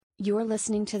You're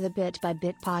listening to the Bit by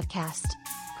Bit podcast,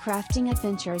 crafting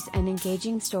adventures and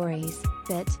engaging stories,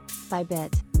 bit by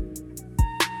bit.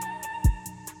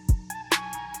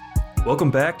 Welcome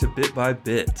back to Bit by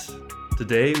Bit.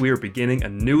 Today we are beginning a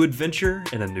new adventure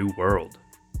in a new world.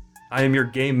 I am your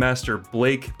game master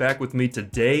Blake. Back with me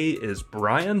today is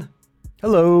Brian.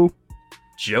 Hello.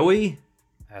 Joey.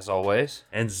 As always.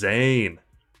 And Zane.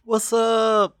 What's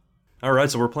up? Alright,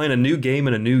 so we're playing a new game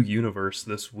in a new universe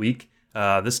this week.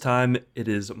 This time it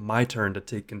is my turn to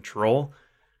take control.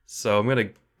 So I'm going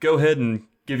to go ahead and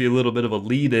give you a little bit of a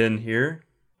lead in here.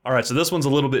 Alright, so this one's a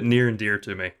little bit near and dear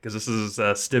to me, because this is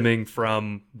stemming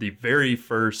from the very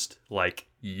first,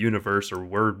 universe or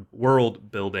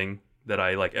world building that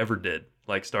I, ever did.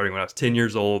 Starting when I was 10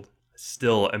 years old, I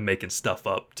still am making stuff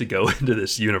up to go into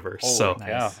this universe. Holy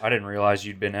cow, I didn't realize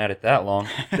you'd been at it that long.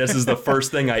 This is the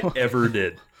first thing I ever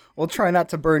did. We'll try not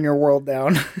to burn your world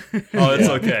down. Oh, it's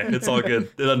okay. It's all good.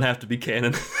 It doesn't have to be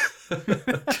canon.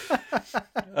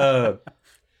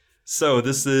 So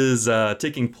this is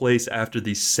taking place after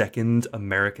the Second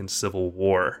American Civil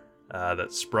War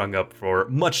that sprung up for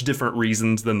much different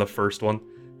reasons than the first one.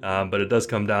 But it does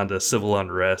come down to civil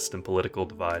unrest and political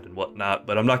divide and whatnot.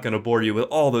 But I'm not going to bore you with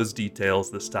all those details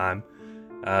this time.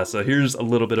 So here's a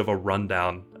little bit of a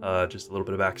rundown, just a little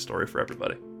bit of backstory for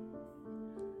everybody.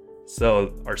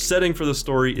 So our setting for the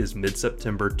story is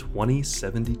mid-September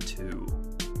 2072.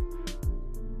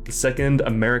 The Second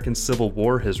American Civil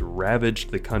War has ravaged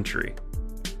the country.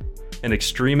 An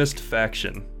extremist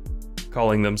faction,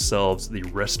 calling themselves the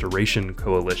Restoration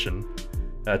Coalition,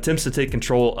 attempts to take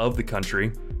control of the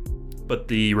country, but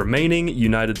the remaining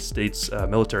United States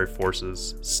military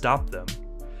forces stop them,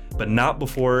 but not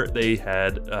before they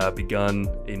had begun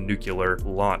a nuclear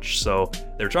launch. So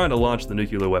they're trying to launch the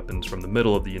nuclear weapons from the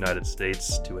middle of the United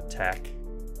States to attack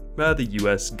the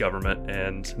US government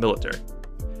and military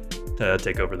to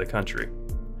take over the country.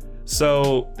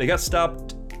 So they got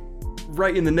stopped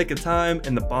right in the nick of time,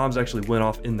 and the bombs actually went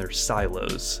off in their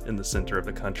silos in the center of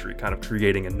the country, kind of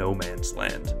creating a no man's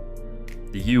land.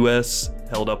 The US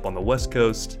held up on the West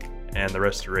Coast and the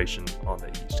Restoration on the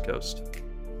East Coast.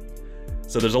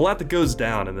 So there's a lot that goes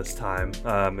down in this time.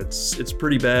 It's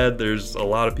pretty bad. There's a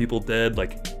lot of people dead,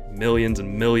 millions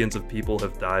and millions of people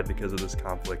have died because of this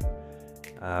conflict.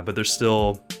 But there's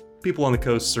still people on the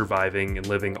coast surviving and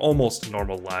living almost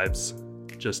normal lives,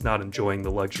 just not enjoying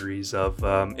the luxuries of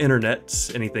internet,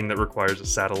 anything that requires a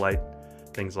satellite,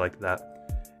 things like that.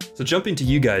 So jumping to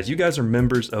you guys are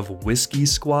members of Whiskey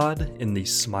Squad in the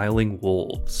Smiling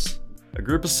Wolves. A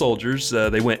group of soldiers,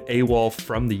 they went AWOL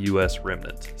from the U.S.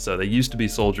 Remnant. So they used to be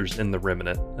soldiers in the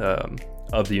Remnant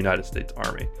of the United States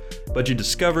Army. But you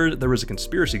discovered there was a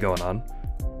conspiracy going on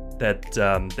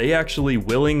that they actually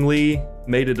willingly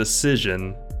made a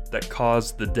decision that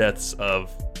caused the deaths of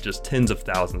just tens of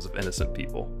thousands of innocent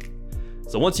people.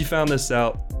 So once you found this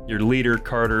out, your leader,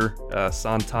 Carter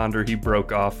Santander, he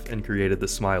broke off and created the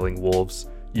Smiling Wolves.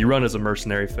 You run as a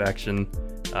mercenary faction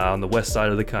on the west side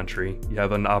of the country. You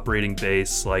have an operating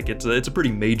base. It's a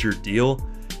pretty major deal,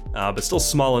 but still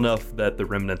small enough that the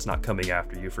Remnant's not coming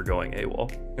after you for going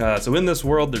AWOL. So in this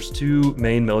world, there's two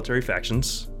main military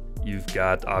factions. You've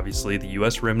got, obviously, the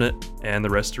US Remnant and the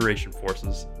Restoration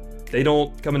Forces. They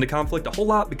don't come into conflict a whole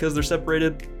lot because they're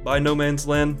separated by no man's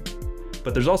land,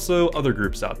 but there's also other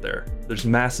groups out there. There's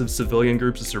massive civilian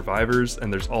groups of survivors,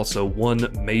 and there's also one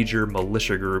major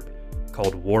militia group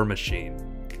called War Machine.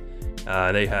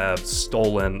 They have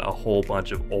stolen a whole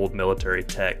bunch of old military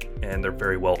tech, and they're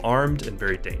very well armed and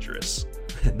very dangerous.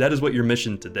 That is what your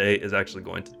mission today is actually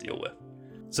going to deal with.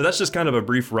 So that's just kind of a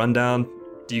brief rundown.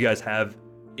 Do you guys have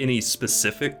any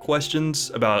specific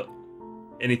questions about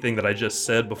anything that I just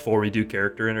said before we do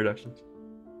character introductions?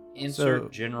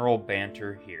 Insert general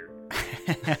banter here.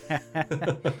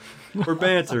 We're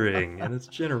bantering, and it's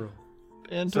general.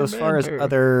 So as far as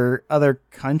other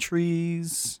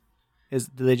countries,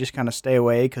 do they just kind of stay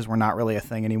away because we're not really a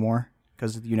thing anymore?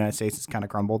 Because the United States has kind of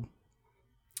crumbled?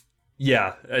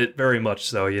 Yeah, very much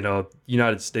so.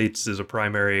 United States is a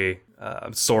primary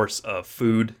source of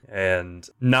food, and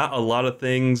not a lot of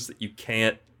things that you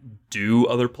can't do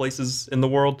other places in the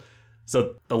world.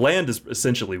 So the land is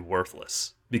essentially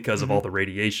worthless because of all the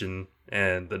radiation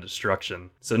and the destruction.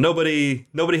 So nobody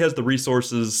has the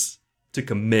resources to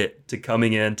commit to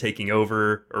coming in, taking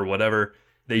over, or whatever.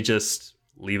 They just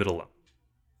leave it alone.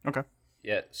 Okay.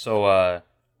 Yeah, so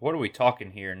what are we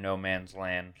talking here, no man's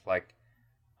land?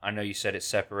 I know you said it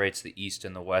separates the east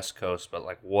and the west coast, but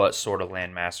what sort of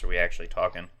landmass are we actually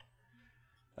talking?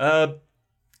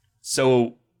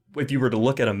 So if you were to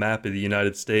look at a map of the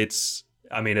United States,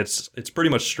 I mean, it's pretty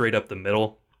much straight up the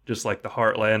middle, just like the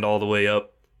heartland all the way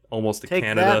up almost to Take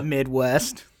Canada. that,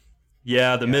 Midwest.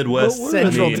 Yeah, the Midwest.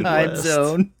 Central time Midwest.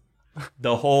 zone.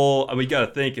 The whole, we got to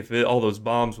think if all those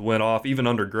bombs went off, even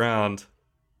underground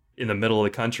in the middle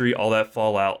of the country, all that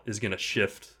fallout is going to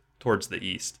shift towards the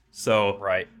east. So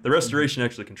Right. the Restoration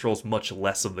actually controls much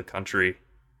less of the country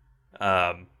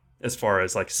as far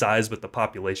as like size, but the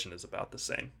population is about the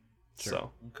same.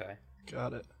 So Okay.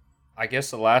 Got it. I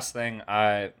guess the last thing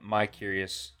my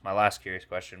last curious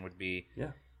question would be,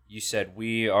 yeah, you said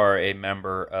we are a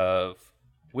member of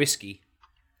Whiskey.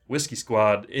 Whiskey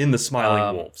Squad in the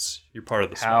Smiling Wolves. You're part of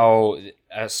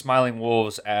the Smiling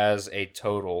Wolves as a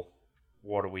total,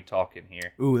 what are we talking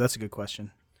here? Ooh, that's a good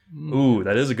question. Ooh,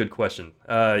 that is a good question.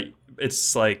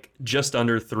 It's like just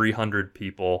under 300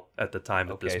 people at the time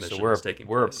that this Okay, mission so we're is taking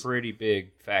we're a place. pretty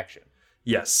big faction.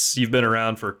 Yes, you've been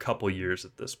around for a couple years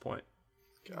at this point.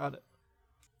 Got it.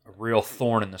 A real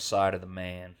thorn in the side of the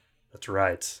man. That's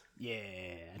right. Yeah,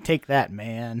 take that,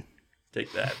 man.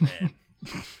 Take that, man.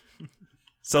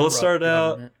 So let's start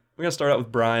out. We're gonna start out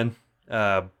with Brian.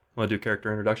 Want to do character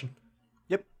introduction?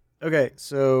 Yep. Okay,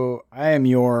 so I am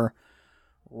your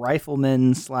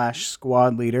rifleman /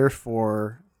 squad leader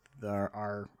for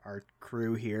our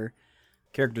crew here.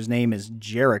 Character's name is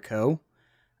Jericho,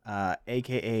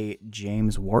 aka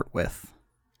James Wartwith.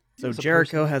 So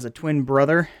Jericho has a twin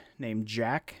brother named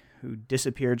Jack who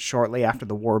disappeared shortly after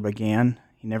the war began.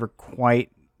 He never quite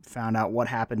found out what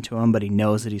happened to him, but he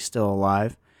knows that he's still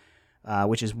alive,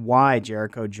 which is why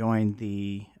Jericho joined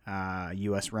the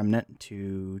U.S. Remnant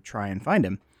to try and find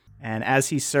him. And as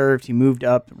he served, he moved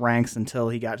up ranks until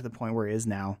he got to the point where he is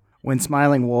now. When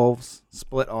Smiling Wolves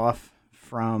split off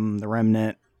from the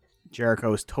Remnant, Jericho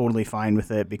was totally fine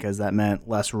with it because that meant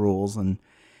less rules and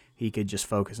he could just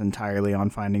focus entirely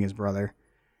on finding his brother.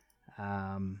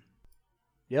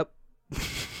 Yep.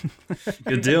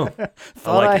 Good deal.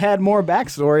 Thought I had more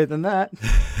backstory than that.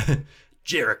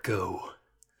 Jericho.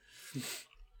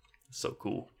 So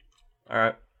cool. All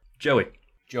right, Joey.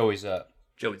 Joey's up.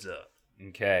 Joey's up.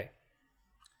 Okay.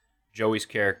 Joey's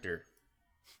character.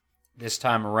 This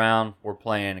time around, we're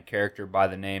playing a character by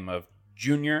the name of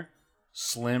Junior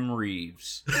Slim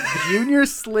Reeves. Junior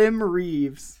Slim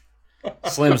Reeves.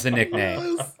 Slim's the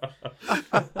nickname.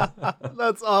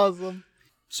 That's awesome.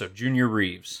 So Junior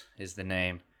Reeves is the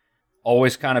name.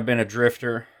 Always kind of been a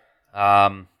drifter.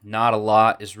 Not a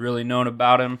lot is really known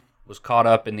about him. Was caught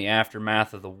up in the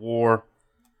aftermath of the war,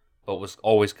 but was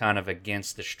always kind of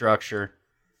against the structure.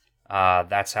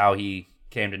 That's how he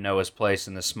came to know his place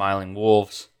in the Smiling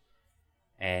Wolves.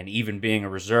 And even being a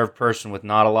reserved person with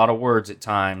not a lot of words at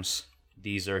times,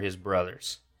 these are his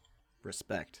brothers.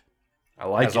 Respect. I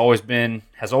like has it. always been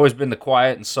the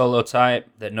quiet and solo type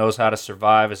that knows how to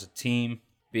survive as a team.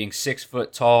 Being 6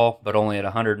 foot tall, but only at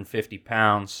 150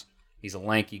 pounds, he's a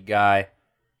lanky guy.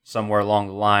 Somewhere along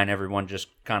the line, everyone just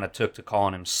kind of took to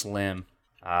calling him Slim.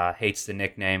 Hates the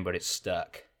nickname, but it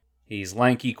stuck. He's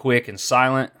lanky, quick, and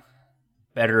silent.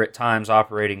 Better at times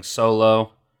operating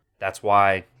solo. That's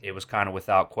why it was kind of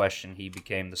without question he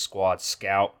became the squad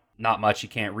scout. Not much you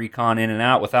can't recon in and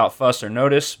out without fuss or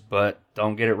notice, but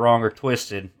don't get it wrong or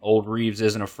twisted. Old Reeves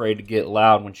isn't afraid to get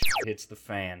loud when shit hits the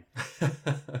fan.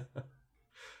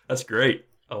 That's great.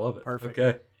 I love it. Perfect.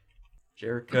 Okay.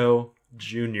 Jericho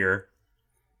Jr.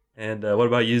 And what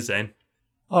about you, Zane?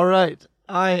 All right.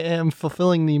 I am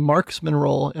fulfilling the marksman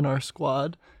role in our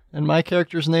squad, and my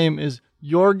character's name is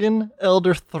Jorgen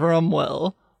Elder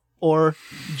Thrumwell, or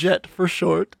Jet for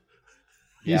short.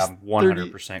 Yeah, I'm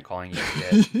 100% calling you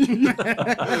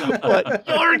Jet. What?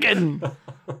 Jorgen!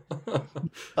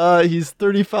 He's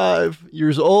 35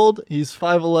 years old. He's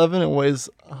 5'11" and weighs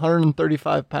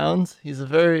 135 pounds. He's a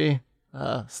very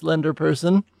slender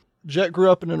person. Jet grew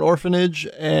up in an orphanage,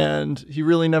 and he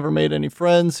really never made any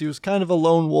friends. He was kind of a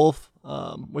lone wolf,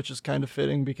 which is kind of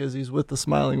fitting because he's with the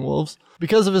Smiling Wolves.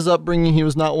 Because of his upbringing, he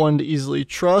was not one to easily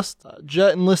trust.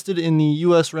 Jet enlisted in the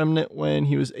U.S. Remnant when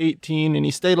he was 18, and he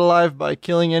stayed alive by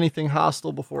killing anything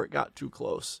hostile before it got too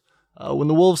close. When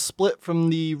the Wolves split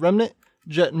from the Remnant,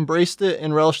 Jet embraced it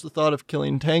and relished the thought of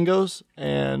killing tangos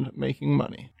and making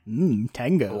money.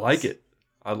 Tango. I like it.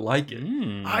 I like it.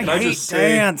 I Can I hate just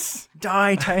say- dance.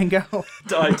 Die tango.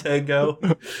 Die Tango.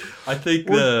 I think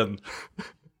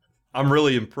I'm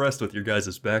really impressed with your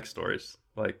guys' backstories.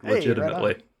 Like, Hey,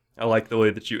 legitimately. right I like the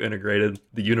way that you integrated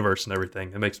the universe and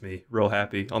everything. It makes me real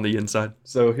happy on the inside.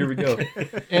 So here we go.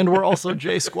 And we're also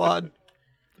J Squad.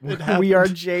 We are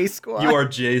J Squad. You are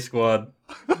J Squad.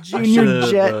 Junior should've,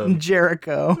 Jet and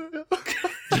Jericho.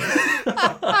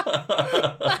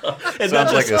 And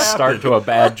Sounds like a start to a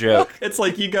bad joke. It's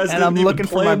like you guys And didn't I'm even looking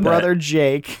for my plan that. brother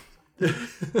Jake.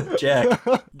 Jack.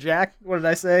 Jack? What did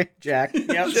I say? Jack.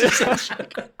 Yep.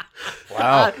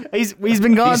 Wow. He's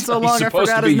been gone He's- so he's long I supposed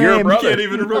to forgot be his your name. brother. Can't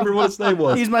even remember what his name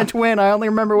was. He's my twin. I only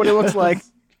remember what he looks like.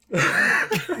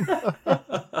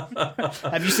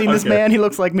 Have you seen this Okay. man? He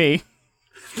looks like me.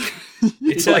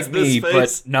 It's He like has this me,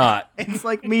 face. but not. It's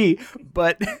like me,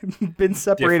 but been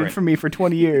separated Different. from me for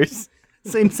 20 years.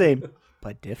 Same,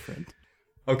 but different.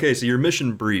 Okay, so your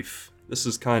mission brief. This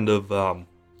is kind of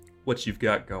what you've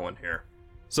got going here.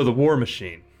 So the War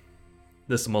Machine,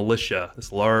 this militia,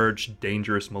 this large,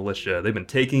 dangerous militia, they've been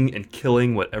taking and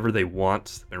killing whatever they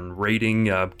want. They've been raiding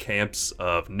camps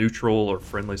of neutral or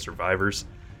friendly survivors.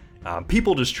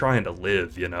 People just trying to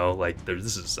live, you know, like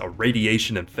this is a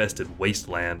radiation-infested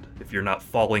wasteland. If you're not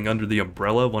falling under the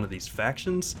umbrella of one of these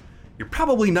factions, you're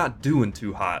probably not doing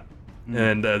too hot.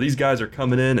 And these guys are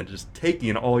coming in and just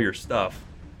taking all your stuff.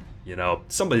 You know,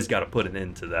 somebody's got to put an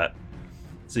end to that.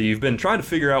 So you've been trying to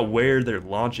figure out where they're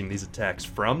launching these attacks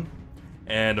from.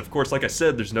 And of course, like I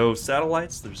said, there's no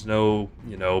satellites, there's no,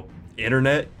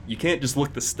 internet. You can't just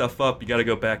look this stuff up. You got to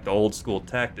go back to old school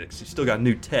tactics. You still got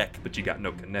new tech, but you got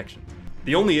no connection.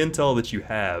 The only intel that you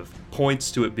have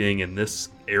points to it being in this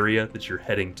area that you're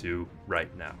heading to right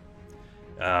now.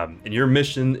 And your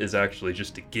mission is actually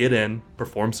just to get in,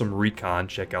 perform some recon,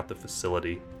 check out the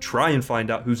facility, try and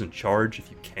find out who's in charge if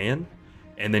you can,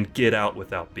 and then get out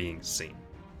without being seen.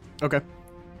 Okay.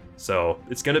 So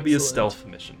it's going to be a Excellent. stealth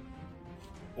mission.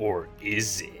 Or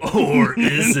is it? Or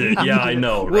is it? Yeah, I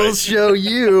know, right? We'll show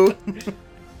you. Remember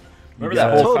Yeah.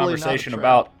 that whole Totally not conversation a trap.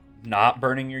 about not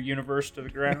burning your universe to the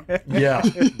ground? Yeah,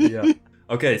 yeah.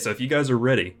 Okay, so if you guys are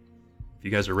ready,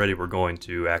 we're going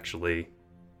to actually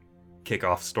kick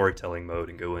off storytelling mode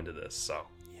and go into this. So,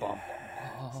 are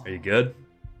you good?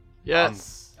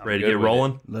 Yes. I'm Ready to good get with it.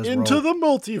 rolling? Let's Into roll. the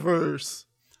multiverse.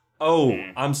 Oh,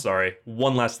 I'm sorry.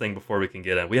 One last thing before we can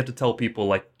get in. We have to tell people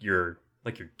like your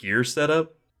gear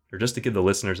setup, or just to give the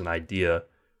listeners an idea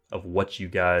of what you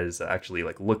guys actually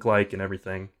like look like and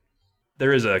everything.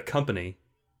 There is a company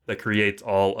that creates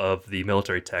all of the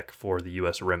military tech for the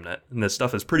U.S. Remnant, and this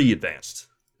stuff is pretty advanced.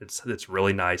 It's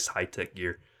really nice high-tech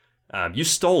gear. You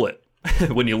stole it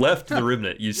when you left the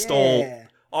Remnant. You stole Yeah.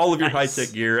 all of your Nice.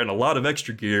 high-tech gear and a lot of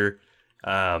extra gear.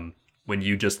 When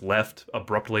you just left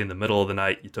abruptly in the middle of the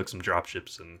night, you took some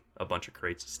dropships and a bunch of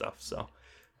crates of stuff. So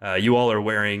you all are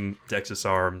wearing Dexys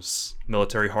Arms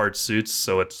military hard suits,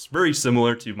 so it's very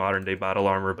similar to modern-day battle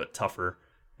armor, but tougher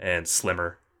and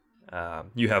slimmer.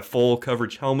 You have full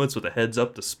coverage helmets with a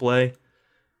heads-up display.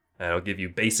 It'll give you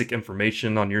basic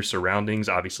information on your surroundings,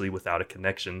 obviously without a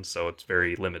connection, so it's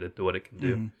very limited to what it can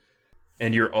do.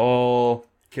 And you're all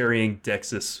carrying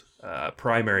Dexys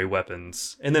primary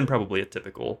weapons, and then probably a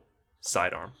typical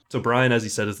sidearm. So Brian, as he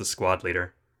said, is the squad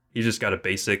leader. He's just got a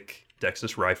basic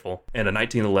Dexys rifle and a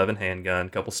 1911 handgun, a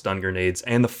couple stun grenades,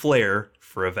 and the flare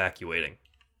for evacuating.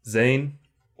 Zane?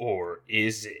 Or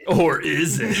is it? Or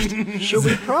is it? Should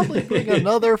we probably bring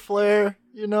another flare,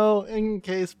 in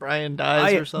case Brian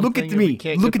dies or something? Look at and we me.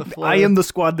 can't Look get at the I flare? am the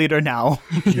squad leader now.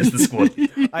 He's the squad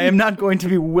leader. I am not going to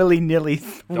be willy-nilly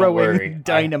Don't throwing worry.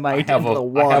 dynamite I have into a, the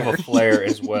water. I have a flare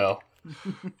as well.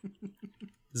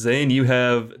 Zane, you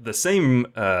have the same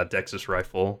Dexys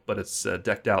rifle, but it's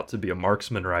decked out to be a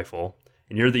marksman rifle,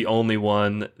 and you're the only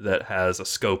one that has a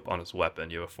scope on his weapon.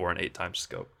 You have a 4 and 8 times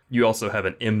scope. You also have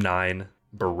an M9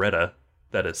 Beretta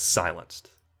that is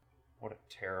silenced. What a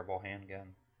terrible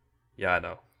handgun. Yeah, I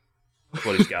know. That's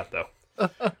what he's got, though.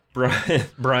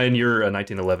 Brian, your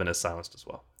 1911 is silenced as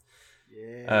well.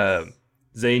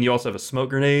 Zane, you also have a smoke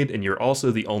grenade, and you're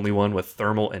also the only one with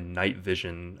thermal and night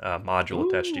vision module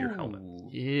attached to your helmet.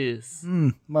 Yes.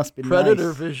 Must be Predator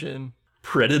nice. vision.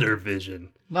 Predator vision.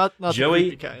 Not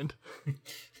Joey? the creepy kind.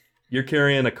 You're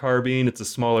carrying a carbine. It's a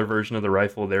smaller version of the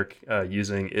rifle they're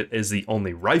using. It is the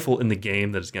only rifle in the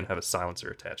game that is going to have a silencer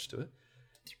attached to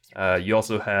it. You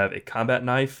also have a combat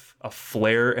knife, a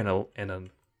flare, and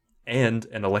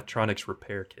an electronics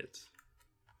repair kit.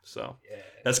 So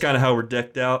that's kind of how we're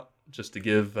decked out, just to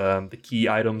give the key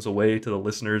items away to the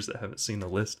listeners that haven't seen the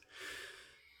list.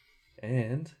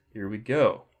 And here we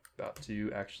go. About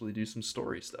to actually do some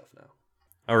story stuff now.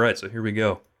 All right, so here we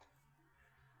go.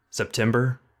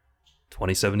 September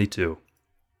 2072.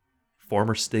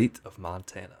 Former state of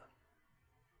Montana.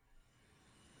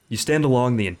 You stand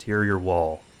along the interior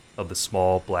wall of the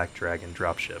small Black Dragon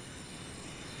dropship.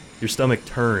 Your stomach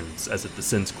turns as it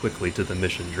descends quickly to the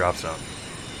mission drop zone.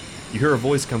 You hear a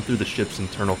voice come through the ship's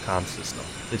internal comm system.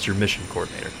 It's your mission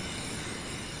coordinator.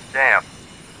 Damn.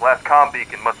 Last comm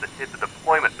beacon must have hit the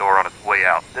deployment door on its way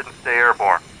out. Didn't stay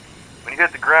airborne. When you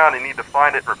hit the ground, you need to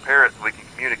find it and repair it so we can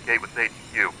communicate with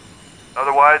HQ.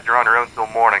 Otherwise, you're on your own till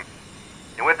morning.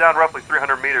 You went down roughly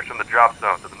 300 meters from the drop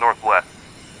zone to the northwest.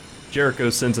 Jericho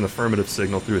sends an affirmative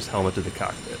signal through his helmet to the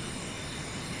cockpit.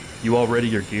 You all ready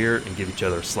your gear and give each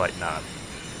other a slight nod.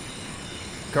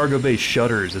 Cargo bay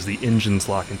shudders as the engines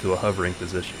lock into a hovering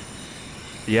position.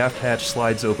 The aft hatch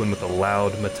slides open with a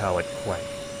loud metallic clank.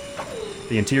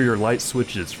 The interior light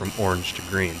switches from orange to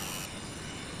green.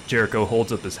 Jericho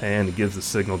holds up his hand and gives the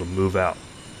signal to move out.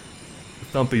 The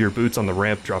thump of your boots on the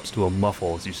ramp drops to a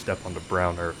muffle as you step onto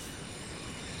brown earth.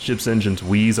 Ship's engines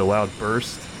wheeze a loud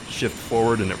burst, shift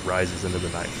forward, and it rises into the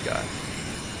night sky.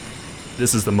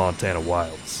 This is the Montana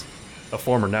Wilds, a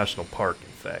former national park,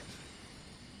 in fact.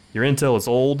 Your intel is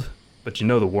old, but you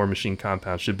know the War Machine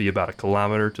compound should be about a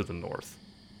kilometer to the north.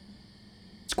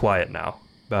 It's quiet now,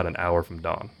 about an hour from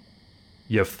dawn.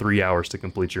 You have 3 hours to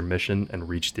complete your mission and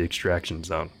reach the extraction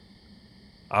zone.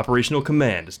 Operational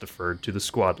command is deferred to the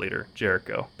squad leader,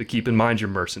 Jericho, but keep in mind you're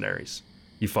mercenaries.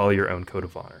 You follow your own code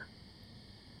of honor.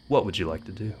 What would you like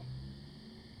to do?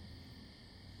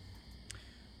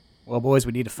 Well, boys,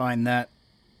 we need to find that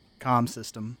comm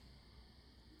system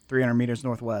 300 meters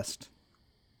northwest.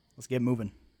 Let's get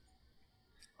moving.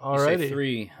 You say Alrighty.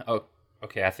 3. Oh,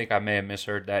 okay. I think I may have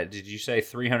misheard that. Did you say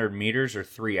 300 meters or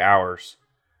 3 hours?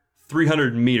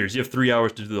 300 meters. You have 3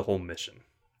 hours to do the whole mission.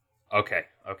 Okay.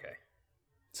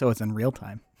 So it's in real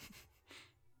time.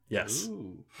 Yes.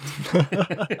 Ooh.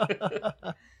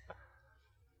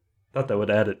 Thought that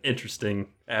would add an interesting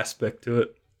aspect to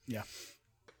it. Yeah.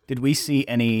 Did we see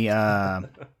any, I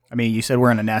mean, you said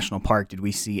we're in a national park. Did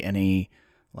we see any,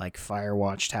 like, fire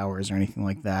watch towers or anything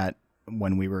like that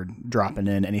when we were dropping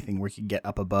in? Anything we could get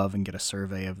up above and get a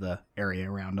survey of the area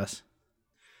around us?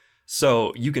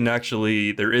 So you can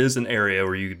actually, there is an area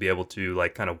where you could be able to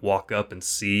like kind of walk up and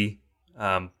see.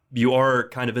 You are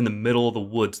kind of in the middle of the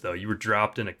woods though. You were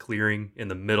dropped in a clearing in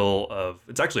the middle of,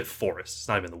 it's actually a forest. It's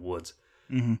not even the woods.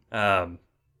 Mm-hmm.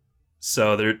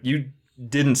 So there, you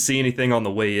didn't see anything on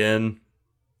the way in.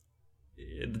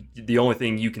 The only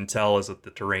thing you can tell is that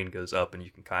the terrain goes up and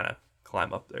you can kind of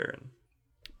climb up there and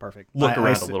Perfect. look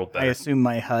around a little better. I assume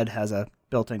my HUD has a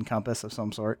built-in compass of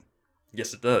some sort.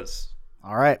 Yes, it does.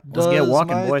 All right, let's get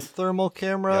walking, my boys. thermal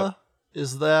camera,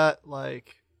 is that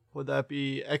like, would that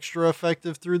be extra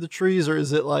effective through the trees, or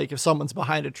is it like if someone's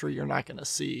behind a tree, you're not going to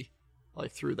see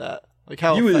like through that? Like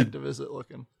how effective is it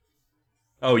looking?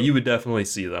 Oh, you would definitely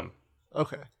see them.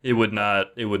 Okay. It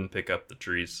wouldn't pick up the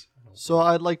trees. So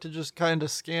I'd like to just kind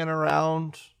of scan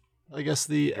around, I guess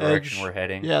the Direction edge. we're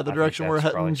heading. Yeah, the I think direction we're that's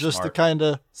heading, probably just smart. to kind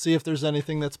of see if there's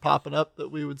anything that's popping up that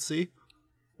we would see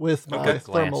with my Okay.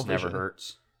 thermal Glance vision. never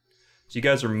hurts. So you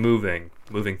guys are moving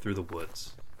through the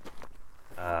woods,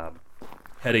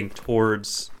 heading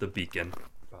towards the beacon,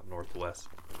 about northwest.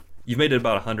 You've made it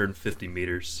about 150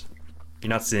 meters. You're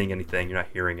not seeing anything. You're not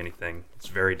hearing anything. It's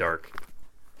very dark.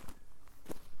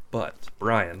 But,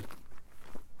 Brian,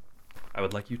 I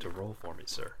would like you to roll for me,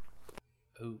 sir.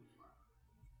 Ooh.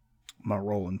 I'm gonna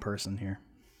roll in person here.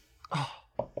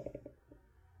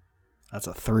 That's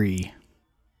a 3.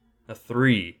 A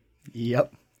 3.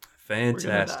 Yep.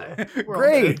 Fantastic.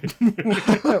 Great.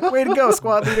 Way to go,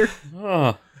 squad leader.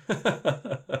 Oh. So,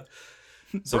 Brian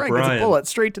gets a Brian, bullet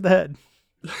straight to the head.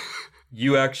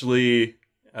 you actually...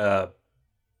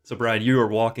 So, Brian, you are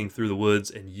walking through the woods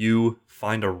and you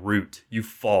find a root. You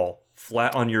fall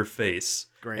flat on your face.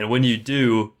 Great. And when you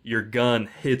do, your gun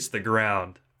hits the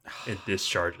ground and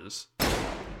discharges.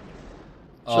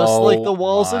 Just like the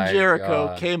walls of my Jericho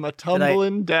God. came a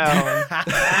tumbling down.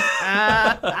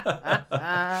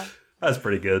 That's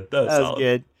pretty good. That was That was solid.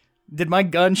 good. Did my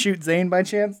gun shoot Zane by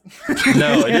chance?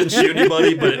 No, it didn't shoot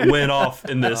anybody, but it went off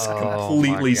in this Oh,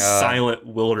 completely my God. silent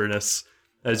wilderness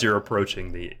as you're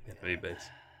approaching the enemy base.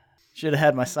 Should have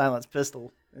had my silenced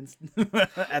pistol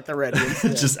at the ready.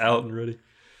 instead. Just out and ready.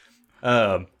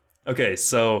 Okay,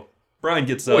 so Brian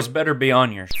gets up. Boys better be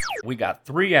on your. We got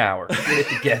 3 hours. Get it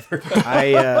together.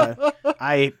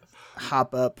 I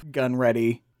hop up, gun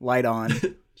ready, light on.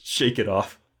 Shake it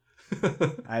off.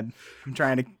 I'm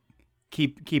trying to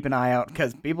keep an eye out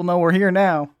because people know we're here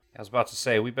now. I was about to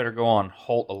say we better go on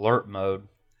Holt alert mode.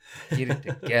 Get it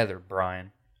together,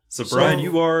 Brian. So, Brian,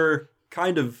 you are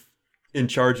kind of in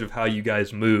charge of how you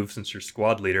guys move since you're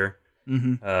squad leader.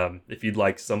 Mm-hmm. If you'd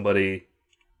like somebody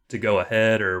to go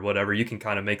ahead or whatever, you can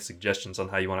kind of make suggestions on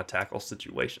how you want to tackle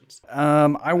situations.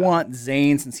 I want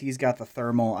Zane, since he's got the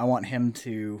thermal, I want him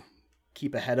to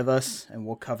keep ahead of us, and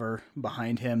we'll cover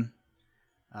behind him.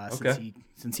 Okay.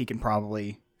 Since he can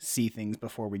probably see things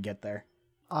before we get there.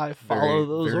 I follow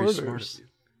those very orders. smart of you.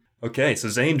 Okay, so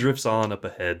Zane drifts on up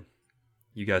ahead.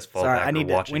 You guys fall Sorry, back I need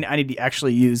watching. I need to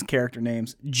actually use character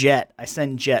names. Jet. I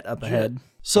send Jet up ahead.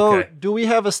 So, Okay. do we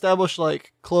have established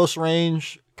like close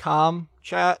range comm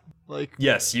chat? Like,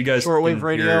 Yes, you guys Shortwave can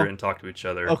radio? hear and talk to each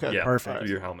other. Okay, yeah, perfect. through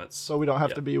your helmets. so we don't have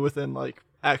Yeah. to be within like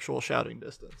actual shouting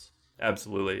distance.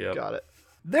 Absolutely, yeah. Got it.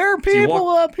 There are you people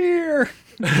walk- up here.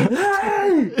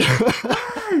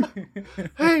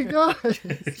 Hey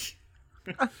guys.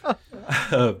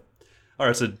 All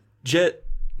right, so Jet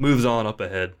moves on up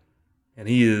ahead, and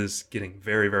he is getting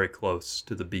very, very close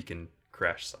to the beacon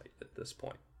crash site at this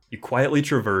point. You quietly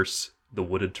traverse the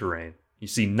wooded terrain. You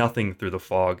see nothing through the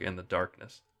fog and the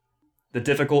darkness. The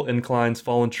difficult inclines,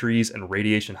 fallen trees, and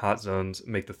radiation hot zones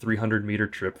make the 300-meter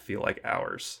trip feel like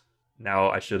hours. Now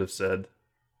I should have said,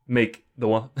 make the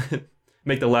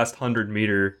last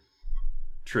 100-meter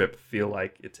trip feel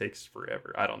like it takes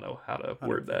forever. I don't know how to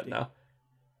word that 150. now.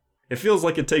 It feels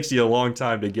like it takes you a long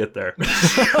time to get there.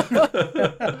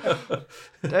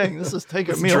 Dang, this is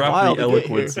taking Let's me a drop while the to get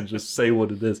eloquence here. and just say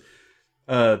what it is.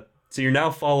 So you're now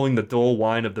following the dull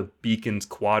whine of the beacon's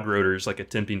quad rotors, like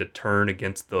attempting to turn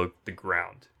against the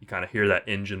ground. You kind of hear that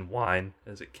engine whine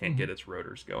as it can't get its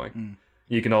rotors going.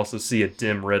 You can also see a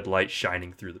dim red light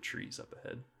shining through the trees up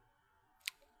ahead.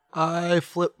 I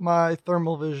flip my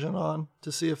thermal vision on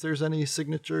to see if there's any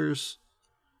signatures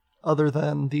other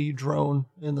than the drone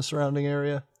in the surrounding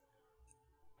area.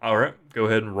 All right, go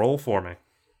ahead and roll for me.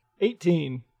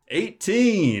 18.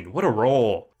 18! What a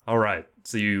roll! All right,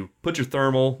 so you put your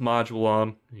thermal module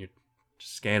on, and you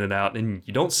just scan it out, and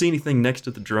you don't see anything next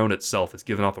to the drone itself. It's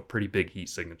giving off a pretty big heat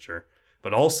signature.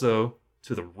 But also,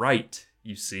 to the right,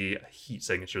 you see a heat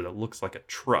signature that looks like a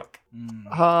truck.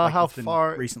 Like How it's been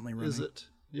far recently is running. it?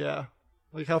 Yeah.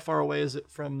 Like, how far away is it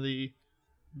from the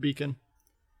beacon?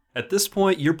 At this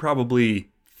point, you're probably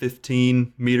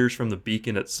 15 meters from the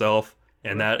beacon itself,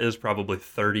 and that is probably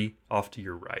 30 off to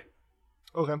your right.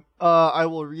 Okay. I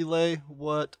will relay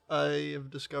what I have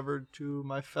discovered to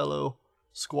my fellow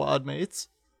squad mates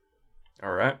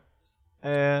All right.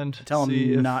 and Tell see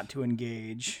them if not to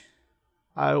engage.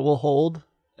 I will hold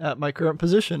at my current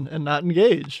position and not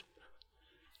engage.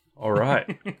 All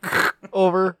right.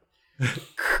 Over.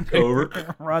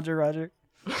 Over. Roger, Roger.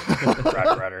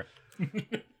 Rider.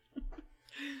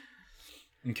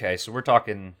 Okay, so we're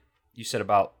talking, you said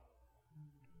about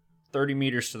 30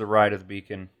 meters to the right of the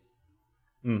beacon,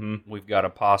 Mm-hmm. we've got a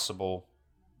possible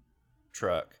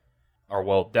truck. Or,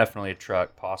 well, definitely a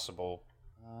truck, possible.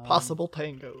 Possible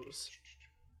tangos.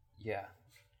 Yeah.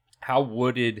 How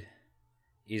wooded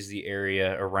is the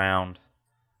area around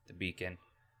the beacon?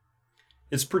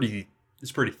 It's pretty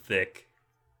thick.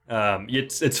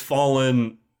 It's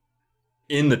fallen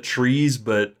in the trees,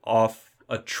 but off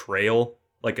a trail,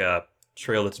 like a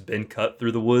trail that's been cut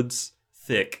through the woods,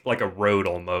 thick, like a road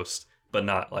almost, but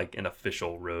not like an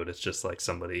official road. It's just like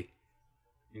somebody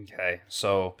Okay,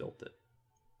 so built it.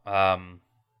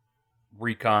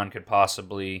 Recon could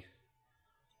possibly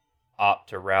opt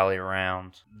to rally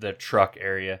around the truck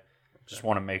area. Just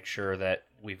want to make sure that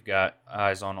we've got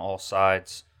eyes on all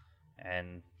sides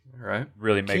and All right.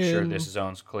 really make sure Can- this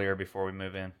zone's clear before we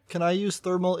move in. Can I use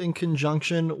thermal in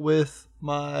conjunction with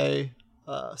my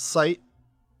sight?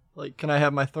 Like, can I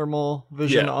have my thermal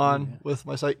vision Yeah. on with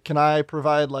my sight? Can I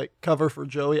provide like cover for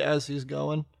Joey as he's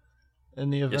going in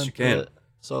the event? you can. that-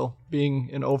 so being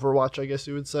in Overwatch, I guess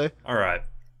you would say. All right.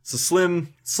 So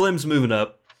Slim's moving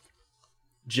up.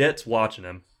 Jet's watching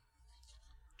him.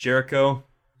 Jericho,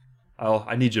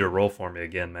 I need you to roll for me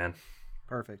again, man.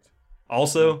 Perfect.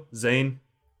 Also, Zane,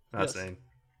 not Yes. Zane.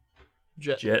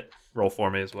 Jet. Jet, roll for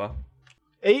me as well.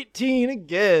 18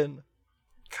 again.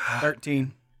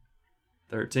 13.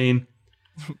 13.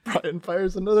 Brian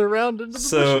fires another round into the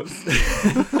So,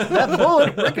 bushes. That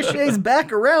bullet ricochets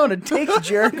back around and takes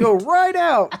Jericho right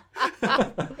out.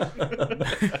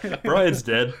 Brian's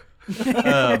dead.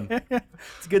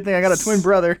 It's a good thing I got a twin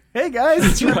brother. Hey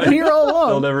guys, you've right. been here all They'll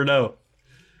along. never know.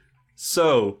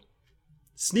 So,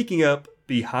 sneaking up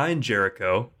behind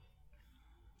Jericho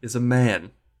is a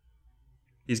man.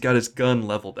 He's got his gun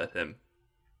leveled at him.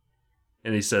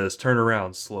 And he says, turn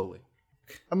around slowly.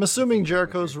 I'm assuming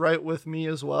Jericho's right with me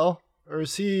as well, or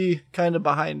is he kind of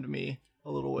behind me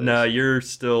a little ways? No, you're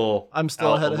still I'm still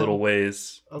out ahead a of little him.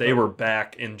 ways. Okay. They were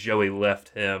back and Joey left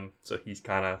him, so he's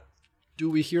kind of... Do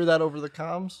we hear that over the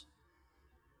comms?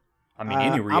 I mean,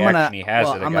 any I'm reaction gonna- he has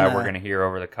well, to the I'm guy gonna- we're going to hear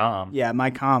over the comm. Yeah, my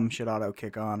comm should auto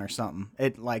kick on or something.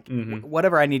 It like Mhm.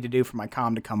 whatever I need to do for my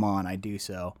comm to come on, I do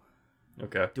so.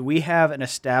 Okay. Do we have an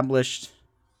established,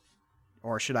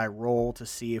 or should I roll to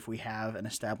see if we have an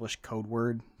established code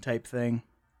word type thing?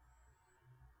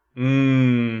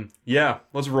 Yeah,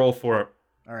 let's roll for it.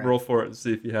 All right, Roll for it and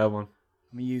see if you have one.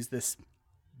 let me use this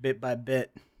bit by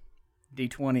bit.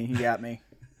 D20, you got me.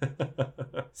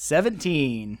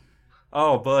 17.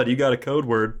 Oh, bud, you got a code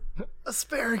word.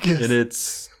 Asparagus. And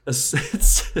it's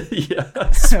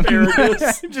asparagus.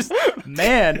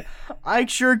 Man, I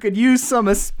sure could use some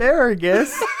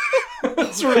asparagus.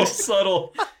 It's real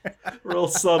subtle. Real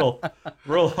subtle.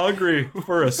 Real hungry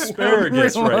for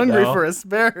asparagus Real right hungry now. for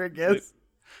asparagus.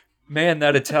 Man,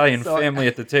 that Italian So- family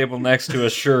at the table next to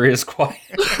us sure is quiet.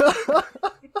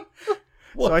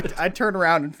 So I turn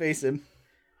around and face him.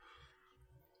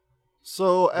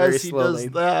 So Very as he slowly.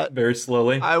 does that, Very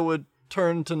slowly. I would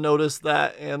turn to notice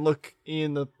that and look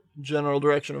in the general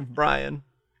direction of Brian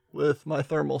with my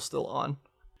thermal still on.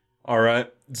 All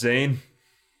right, Zane.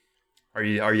 Are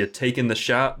you taking the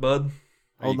shot, bud?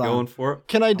 Are Hold you on. going for it?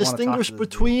 Can I talk to distinguish this dude.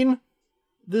 between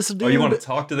this dude? Oh, you want to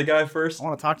talk to the guy first? I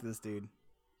want to talk to this dude.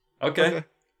 Okay. Okay.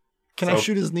 Can I So-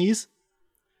 shoot his knees?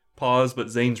 Pause, but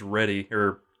Zane's ready,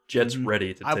 or Jet's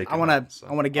ready to take I him want out, to. so.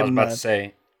 I want to I give was him. about to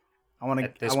say, I want to.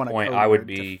 at this I want a point, code I would word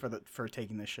be- for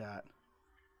taking the shot.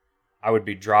 I would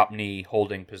be drop knee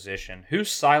holding position.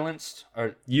 Who's silenced?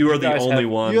 Or You are the guys only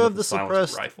have- one You with have the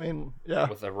silenced suppressed. rifle I mean, yeah.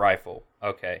 with a rifle.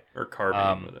 Okay. or carbine,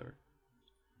 Um, whatever.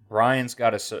 Brian's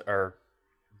got or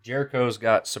Jericho's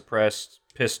got suppressed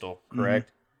pistol,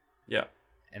 correct? Yeah,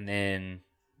 And then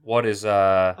what is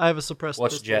I have a suppressed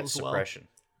what's pistol Jet's as well. suppression?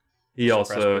 he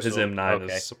Suppressed also his pistol. M9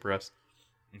 Okay. is suppressed.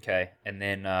 Okay. And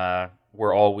then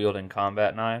we're all wielding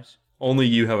combat knives. Only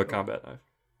you have a combat knife.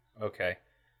 Okay.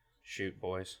 Shoot,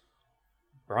 boys.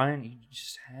 Brian, you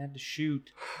just had to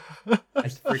shoot at the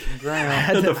freaking I ground.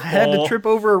 had, The to, I had to fall. trip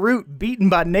over a root beaten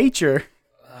by nature.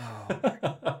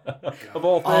 Of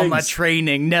all things, All my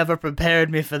training never prepared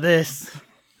me for this.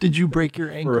 Did you break your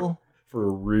ankle? for a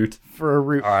root. For a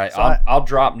root. All right, So I'll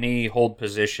drop knee, hold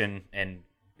position, and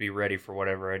be ready for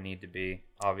whatever I need to be.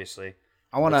 Obviously,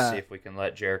 I want let's see to. if we can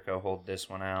let Jericho hold this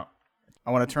one out.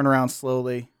 I want to turn around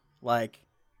slowly, like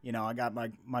I got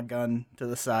my gun to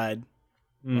the side.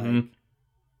 Mm-hmm.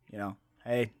 Like,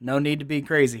 hey, no need to be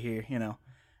crazy here. And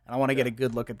I want to get a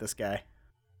good look at this guy.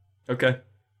 Okay.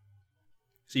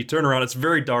 So you turn around. It's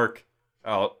very dark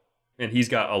out, and he's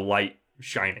got a light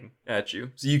shining at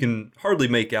you, so you can hardly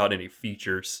make out any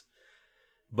features.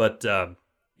 But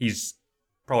he's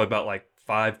probably about like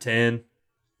 5'10".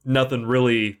 Nothing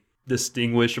really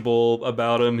distinguishable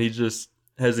about him. He just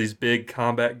has these big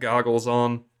combat goggles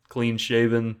on, clean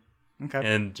shaven, Okay.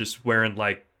 and just wearing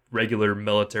like regular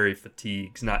military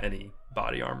fatigues. Not any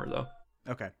body armor though.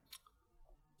 Okay.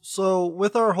 So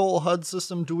with our whole HUD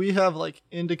system, do we have like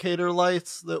indicator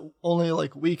lights that only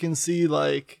like we can see,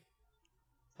 like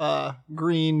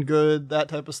green, good, that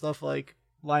type of stuff, like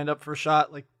lined up for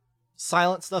shot, like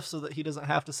silent stuff so that he doesn't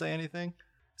have to say anything?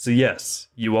 So yes,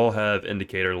 you all have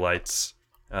indicator lights.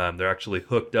 They're actually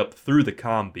hooked up through the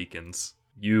comm beacons.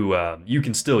 You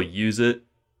can still use it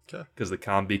Okay. because the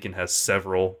comm beacon has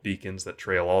several beacons that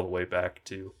trail all the way back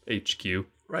to HQ.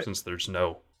 Right. Since there's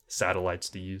no satellites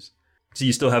to use, so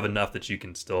you still have enough that you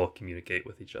can still communicate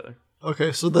with each other.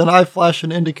 Okay, so then I flash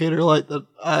an indicator light that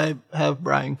I have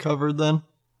Brian covered then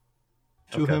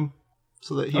to Okay. him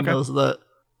so that he Okay. knows that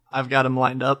I've got him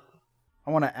lined up.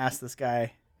 I want to ask this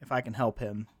guy if I can help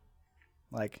him.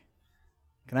 Like,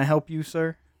 can I help you,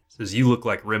 sir? Says you look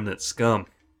like Remnant scum.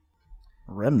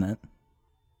 Remnant.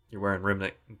 You're wearing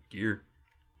Remnant gear.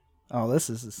 Oh, this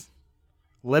is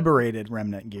liberated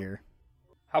remnant gear.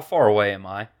 How far away am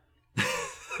I?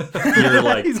 You're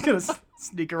like He's gonna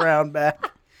sneak around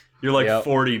back. you're like Yep.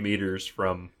 40 meters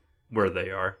from where they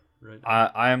are. Right.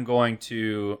 I am going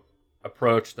to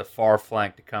approach the far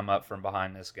flank to come up from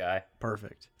behind this guy.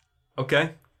 Perfect.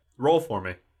 Okay. Roll for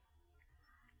me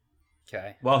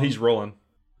Okay. while he's rolling.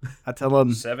 I tell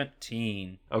him,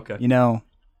 17. Okay.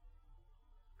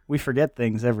 we forget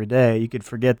things every day. You could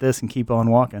forget this and keep on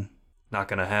walking. Not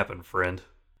gonna happen, friend.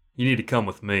 You need to come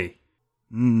with me.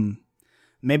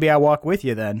 Maybe I walk with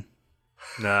you then.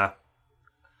 Nah.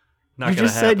 Not You gonna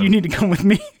just happen. said you need to come with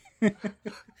me.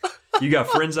 You got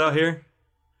friends out here?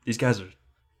 These guys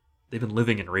they've been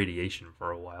living in radiation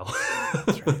for a while.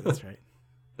 That's right. That's right.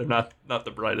 They're not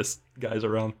the brightest guys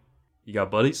around. You got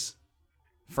buddies?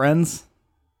 Friends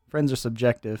are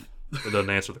subjective. That doesn't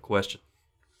answer the question.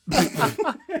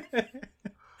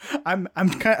 I'm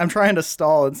trying to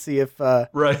stall and see if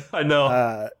Right, I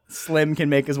know. Slim can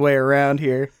make his way around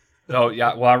here. Oh,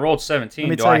 yeah. Well, I rolled 17. Let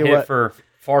me Do tell I you hit what. for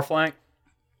far flank?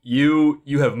 You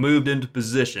have moved into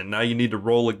position. Now you need to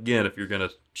roll again if you're gonna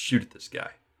shoot at this guy.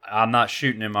 I'm not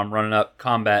shooting him. I'm running up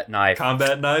combat knife.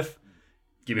 Combat knife?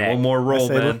 Give me Neck. one more roll,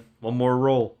 say man. look- One more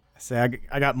roll. I say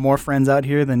I got more friends out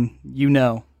here than you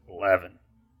know. 11.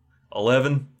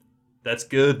 11. That's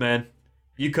good, man.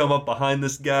 You come up behind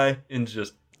this guy and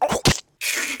just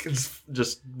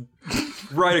just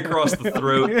right across the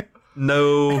throat.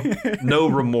 No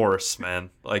remorse, man.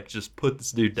 Like, just put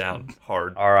this dude down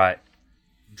hard. All right.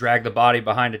 Drag the body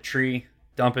behind a tree,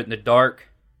 dump it in the dark.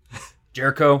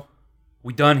 Jericho,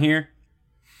 we done here?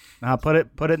 Nah, put it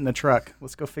in the truck.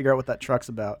 Let's go figure out what that truck's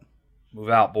about. Move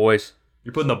out, boys.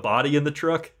 You're putting the body in the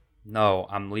truck? No,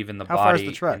 I'm leaving the How far is body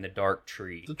the truck? in the dark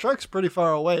tree. The truck's pretty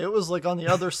far away. It was like on the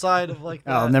other side of like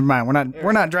that. Oh, never mind.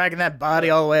 We're not dragging that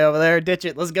body all the way over there. Ditch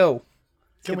it. Let's go.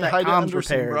 Can Get we that hide it comms under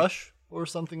some repaired. brush or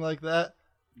something like that?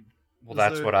 Well, Is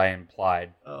that's there- what I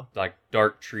implied. Oh. Like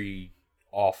dark tree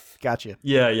off. Gotcha.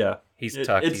 Yeah. He's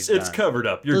tucked. It's He's done. covered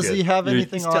up. You're Does good. he have You're-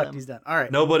 anything He's on tucked. him? He's done. All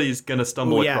right. Nobody's gonna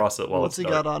stumble Ooh, yeah. across it while What's it's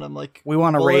he dark. got on him? Like We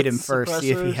want to raid him bullets, first,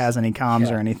 see if he suppressors? has any comms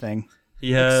Yeah. or anything.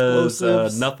 He has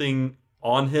Explosives. nothing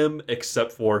on him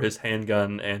except for his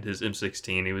handgun and his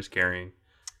M16 he was carrying.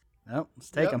 Nope.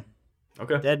 Let's take Yep. him.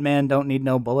 Okay, Dead man don't need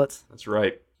no bullets. that's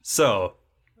right. So,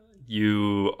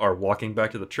 you are walking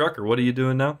back to the truck, or what are you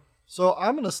doing now? So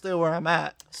I'm gonna stay where I'm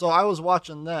at. So I was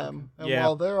watching them, and Yeah.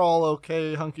 while they're all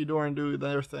okay, hunky dory, and doing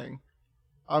their thing,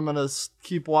 I'm gonna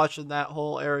keep watching that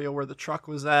whole area where the truck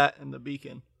was at and the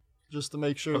beacon, just to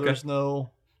make sure Okay. there's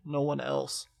no one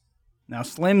else. Now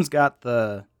Slim's got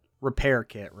the repair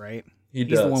kit, right? He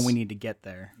He's the one we need to get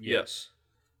there. Yes.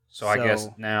 So I guess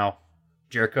So- now,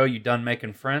 Jericho, you done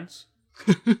making friends?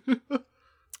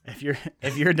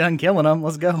 If you're done killing them,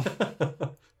 let's go.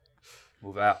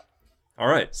 Move out. All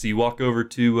right, so you walk over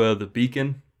to the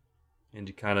beacon, and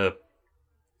you kind of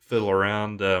fiddle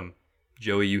around.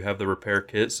 Joey, you have the repair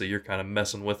kit, so you're kind of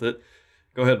messing with it.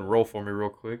 Go ahead and roll for me real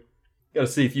quick. Got to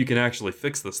see if you can actually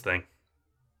fix this thing.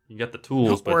 You got the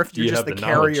tools, but Or if do you're you just have the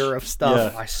knowledge? carrier of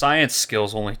stuff. My science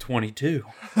skill's only 22.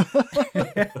 And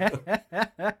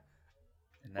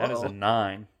that is a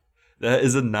 9. That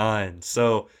is a 9.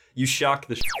 So you shock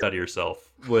the shit out of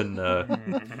yourself when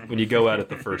you go at it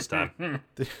the first time.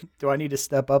 Do I need to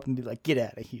step up and be like, get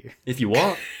out of here? If you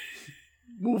want.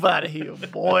 Move out of here,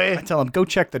 boy. I tell him, go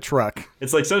check the truck.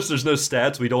 It's like, since there's no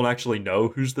stats, we don't actually know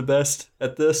who's the best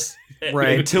at this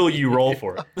Right. until you roll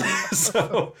for it.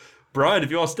 So, Brian,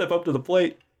 if you want to step up to the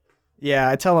plate. Yeah,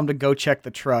 I tell him to go check the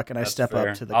truck, and I That's step fair.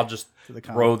 up to the. I'll just to the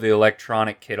throw the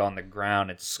electronic kit on the ground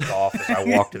and scoff as I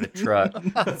walk to the truck.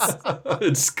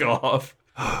 And scoff.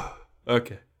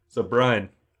 Okay. So, Brian,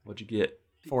 what'd you get?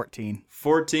 14.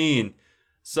 14.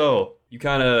 So, you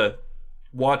kind of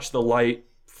watch the light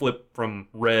flip from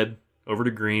red over to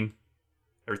green.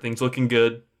 Everything's looking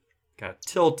good. Kind of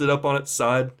tilt it up on its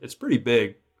side. It's pretty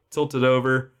big. Tilt it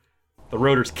over. The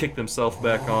rotors kick themselves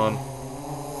back on.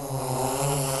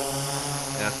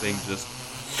 That thing just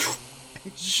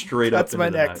straight up That's into my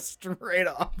the neck night. straight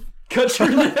off. Cut your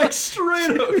neck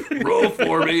straight up. Roll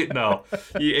for me. No.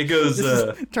 It goes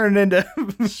Turn it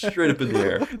into straight up in the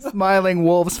air. Smiling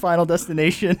Wolf's Final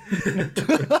Destination.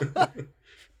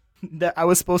 That I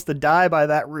was supposed to die by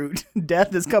that route.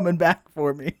 Death is coming back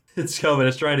for me. It's coming.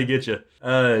 It's trying to get you.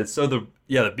 So the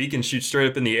beacon shoots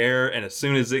straight up in the air, and as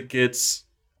soon as it gets,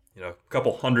 a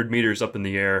couple 100 meters up in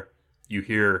the air, you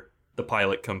hear the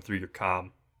pilot come through your comm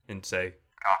and say,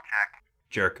 Comm check.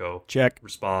 Jericho Check.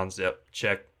 responds, yep,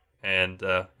 check, and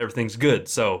everything's good.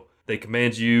 So they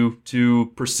command you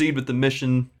to proceed with the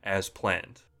mission as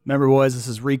planned. Remember, boys, this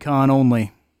is recon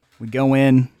only. We go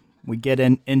in, we get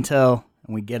in intel,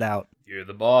 and we get out. You're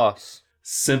the boss.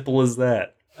 Simple as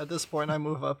that. At this point, I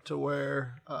move up to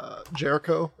where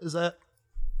Jericho is at,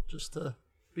 just to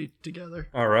be together.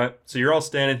 All right. So you're all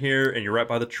standing here, and you're right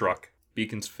by the truck.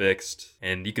 Beacon's fixed,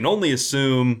 and you can only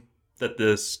assume that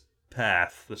this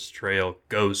path, this trail,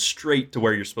 goes straight to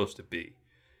where you're supposed to be.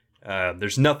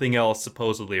 There's nothing else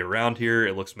supposedly around here.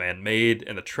 It looks man-made,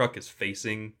 and the truck is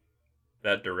facing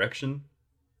that direction.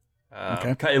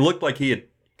 Okay. It looked like he had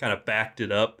kind of backed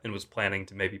it up and was planning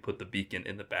to maybe put the beacon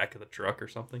in the back of the truck or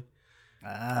something.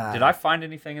 Did I find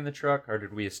anything in the truck, or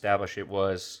did we establish it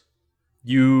was...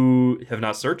 You have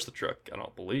not searched the truck, I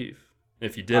don't believe.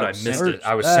 If you did, I was missed sent- it.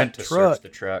 I was That sent to truck. search the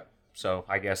truck, so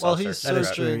I guess While I'll he's search the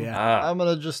truck. true, searching, yeah. I'm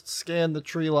gonna just scan the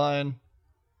tree line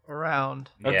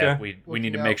around. Yeah, Okay. we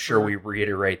need to Looking make out sure for we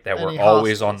reiterate that any we're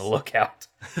always on the hostiles.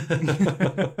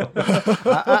 lookout.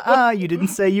 You didn't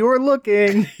say you were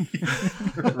looking.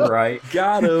 Right.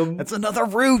 Got him. That's another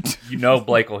route. You know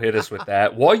Blake will hit us with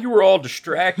that. While you were all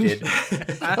distracted,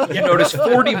 you notice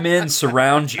 40 men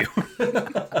surround you.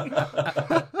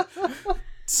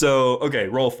 So, okay,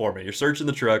 roll for me. You're searching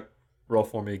the truck. Roll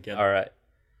for me again. All right.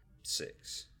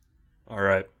 6. All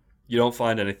right. You don't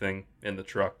find anything in the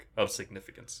truck of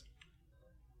significance.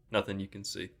 Nothing you can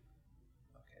see.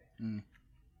 All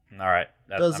right.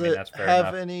 Does that's it fair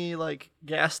have enough. any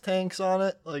gas tanks on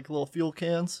it, like little fuel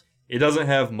cans? It doesn't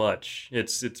have much.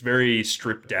 It's very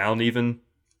stripped down. Even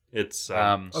it's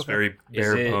very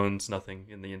bare bones. Nothing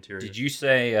in the interior. Did you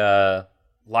say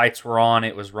lights were on?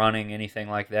 It was running. Anything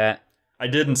like that? I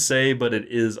didn't say, but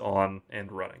it is on and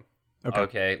running.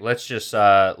 Okay. Let's just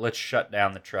let's shut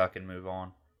down the truck and move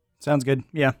on. Sounds good.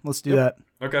 Yeah, let's do that.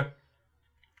 Okay.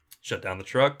 Shut down the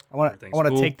truck. I want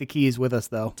to take the keys with us,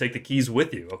 though. Take the keys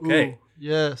with you. Okay. Ooh,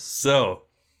 yes. So,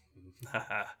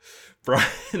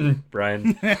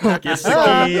 Brian gets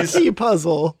the keys. Key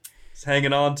puzzle. He's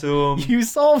hanging on to them. You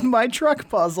solved my truck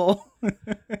puzzle.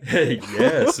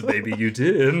 Yes, maybe you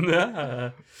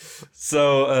did.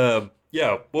 So,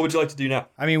 yeah, what would you like to do now?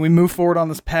 I mean, we move forward on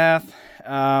this path.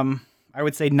 I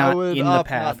would say not in the opt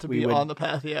path. not to be on the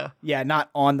path, yeah. Yeah, not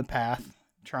on the path.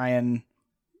 Try and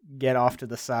get off to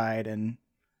the side and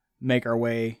make our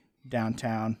way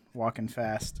downtown, walking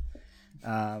fast.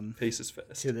 Pace is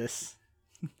fast. To this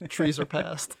Trees are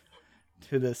past.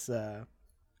 to this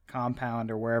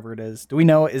compound or wherever it is. Do we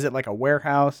know? Is it like a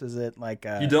warehouse? Is it like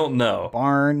a You don't know.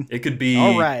 barn? It could be.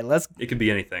 All right, It could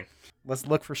be anything. let's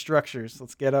look for structures.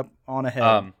 Let's get up on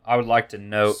ahead. I would like to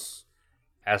note,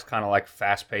 as kind of like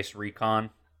fast-paced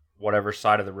recon, whatever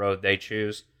side of the road they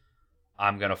choose,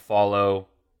 I'm going to follow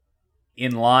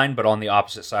in line, but on the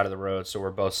opposite side of the road, so we're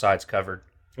both sides covered.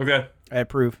 Okay. I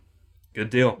approve. Good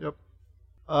deal. Yep.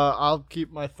 I'll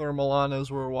keep my thermal on as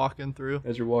we're walking through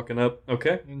As you're walking up.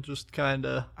 Okay. and just kind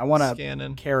of I want to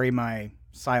scanning. carry my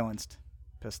silenced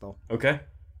pistol. Okay.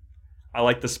 I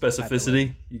like the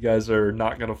specificity. You guys are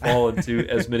not going to fall into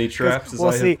as many traps as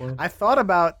Well, I see, have planned. I thought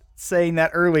about saying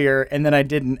that earlier, and then I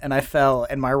didn't, and I fell,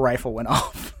 and my rifle went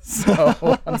off.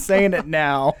 So I'm saying it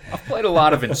now. I've played a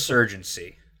lot of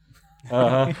Insurgency.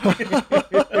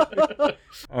 Uh-huh.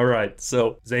 All right.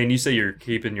 So, Zane, you say you're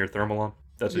keeping your thermal on?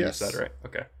 That's what Yes. you said, right?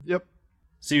 Okay. Yep.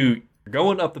 So you're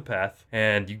going up the path,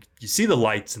 and you see the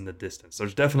lights in the distance.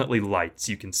 There's definitely lights.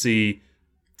 You can see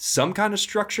some kind of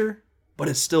structure, but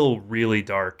it's still really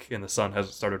dark, and the sun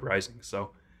hasn't started rising.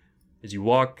 So as you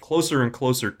walk closer and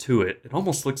closer to it, it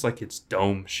almost looks like it's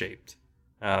dome-shaped.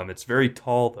 It's very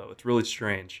tall, though. It's really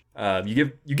strange.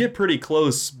 You get pretty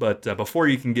close, but before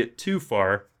you can get too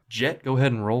far, Jet, go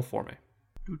ahead and roll for me.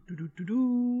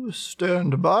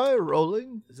 Stand by,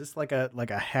 rolling. Is this like a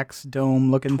hex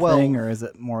dome looking 12. thing, or is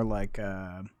it more like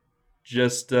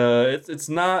Just it's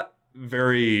not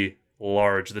very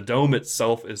large. The dome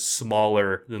itself is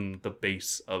smaller than the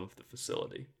base of the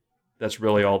facility. That's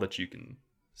really all that you can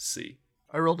see.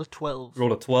 I rolled a 12.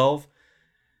 Rolled a 12.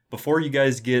 Before you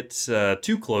guys get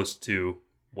too close to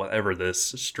whatever this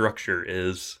structure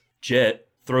is, Jet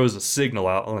throws a signal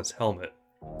out on his helmet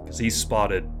because he's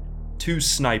spotted 2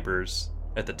 snipers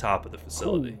at the top of the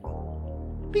facility.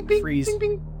 Bing, bing, freeze bing,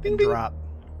 bing, and bing, bing. drop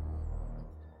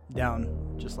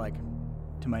down, just like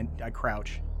I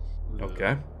crouch.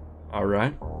 Okay. All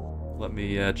right. Let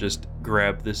me just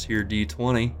grab this here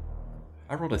D20.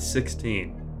 I rolled a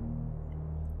 16.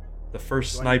 The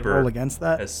first Do I need to roll sniper against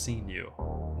that? has seen you.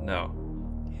 No.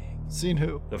 Seen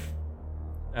who?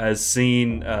 Has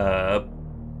seen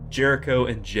Jericho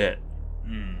and Jet.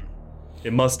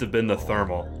 It must have been the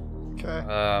thermal. Okay.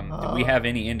 Do we have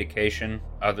any indication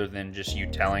other than just you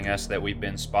telling us that we've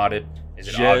been spotted? Is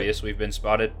it Jet- obvious we've been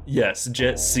spotted? Yes,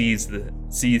 Jet sees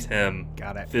him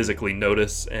Got it. physically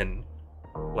notice and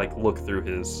like look through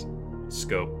his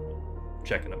scope,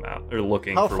 checking him out or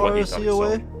looking How for far what he is thought he he saw.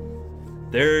 away?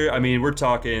 There, I mean, we're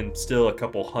talking still a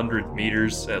couple 100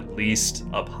 meters at least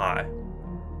up high.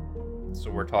 So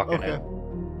we're talking Okay. at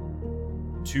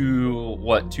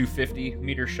 250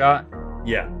 meter shot?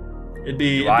 Yeah, it'd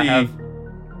be.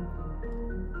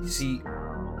 See,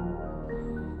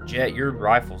 Jet, your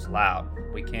rifle's loud.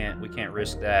 We can't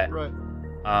risk that. Right.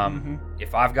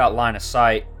 If I've got line of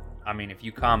sight, I mean, if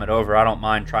you calm it over, I don't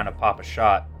mind trying to pop a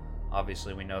shot.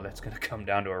 Obviously, we know that's going to come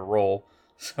down to a roll.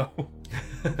 So,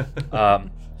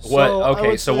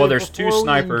 there's 2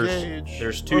 snipers.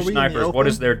 There's 2 snipers. What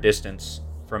is their distance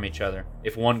from each other?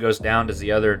 If one goes down, does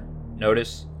the other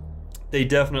notice? They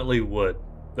definitely would.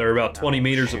 They're about 20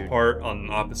 meters shoot. apart on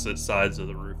opposite sides of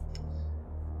the roof.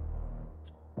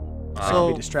 That So-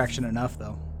 could be distraction enough,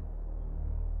 though.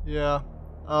 Yeah.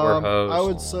 We're hosed. I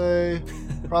would say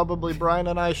probably Brian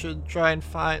and I should try and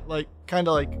find kind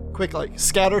of quick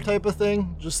scatter type of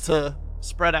thing just to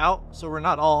spread out so we're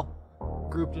not all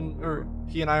grouped in, or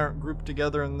he and I aren't grouped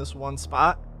together in this one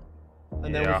spot.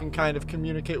 And then we Yeah. can kind of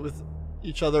communicate with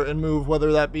each other and move,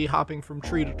 whether that be hopping from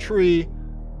tree to tree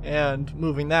and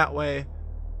moving that way,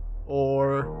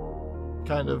 or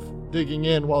kind of digging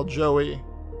in while Joey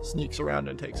sneaks around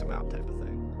and takes him out type of thing.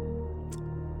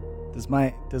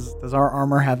 Does our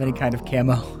armor have any kind of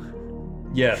camo?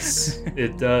 Yes,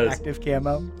 it does. Active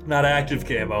camo. Not active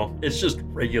camo. It's just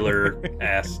regular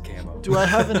ass camo. Do I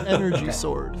have an energy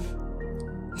sword?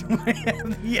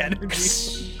 The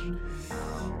energy.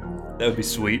 That would be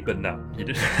sweet, but no, you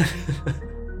didn't.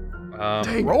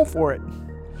 Roll for it.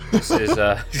 This is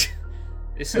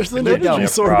There's an potentially energy a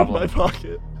sword in problem. my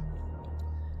pocket.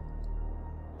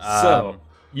 So,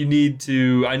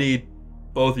 I need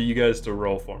both of you guys to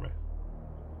roll for me.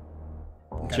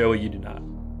 Joey, you do not.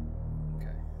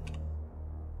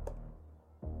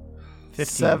 15.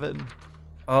 7.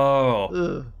 Oh,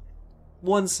 Ugh.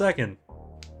 1 second.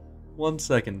 1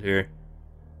 second here.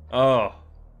 Oh,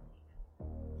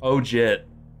 Jet.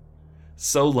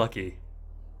 So lucky.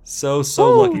 So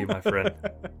lucky, my friend.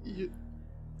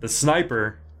 The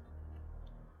sniper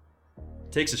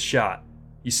takes a shot.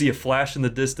 You see a flash in the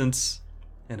distance,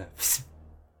 and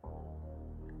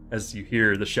as you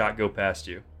hear the shot go past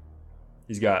you.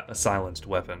 He's got a silenced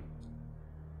weapon.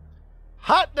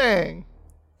 Hot dang!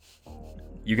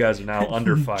 You guys are now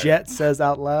under fire. Jet says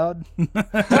out loud.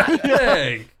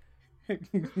 Dang!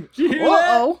 Did you hear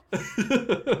Uh-oh.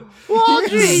 Oh,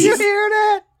 Did you hear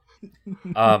that?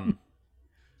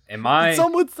 Am I?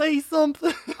 Someone say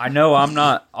something. I know I'm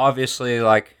not. Obviously,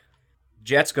 like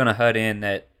Jet's gonna hut in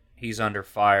that he's under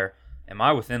fire. Am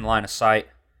I within line of sight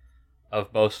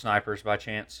of both snipers by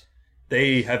chance?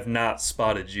 They have not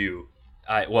spotted you.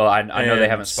 I know they And-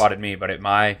 haven't spotted me, but am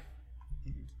I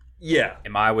Yeah.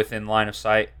 within line of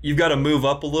sight? You've got to move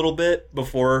up a little bit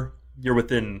before you're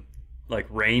within, like,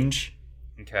 range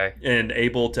Okay. and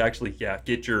able to actually,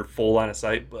 get your full line of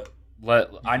sight, but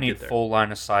I can need get there. full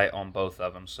line of sight on both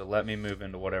of them, so let me move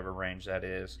into whatever range that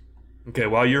is. Okay,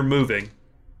 while you're moving,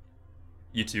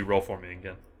 you two roll for me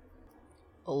again.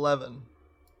 11.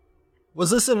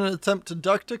 Was this in an attempt to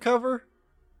duck to cover?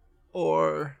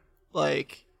 Or,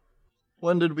 like,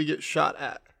 when did we get shot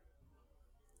at?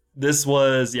 This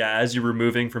was, as you were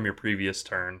moving from your previous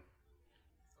turn,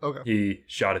 Okay. he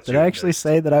shot at you. Did I and actually missed.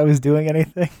 say that I was doing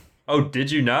anything? Oh,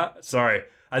 did you not? Sorry.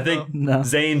 I think No.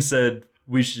 Zane said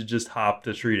we should just hop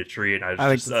to tree, and I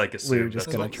I just think we assumed were just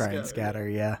that's gonna what- try and scatter. scatter.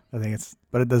 Yeah, I think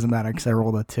but it doesn't matter because I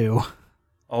rolled a 2.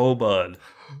 Oh, bud.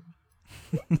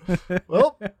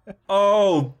 Well,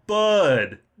 Oh,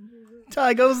 bud.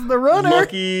 Ty goes the runner.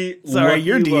 Lucky. Sorry, lucky,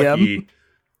 you're DM.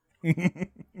 lucky.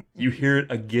 You hear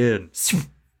it again.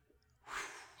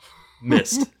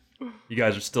 Missed. You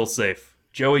guys are still safe.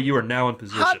 Joey, you are now in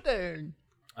position. hot dang!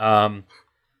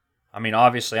 I mean,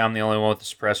 obviously, I'm the only one with the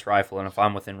suppressed rifle, and if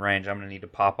I'm within range, I'm going to need to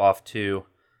pop off 2.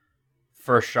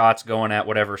 First shot's going at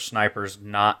whatever sniper's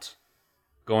not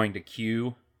going to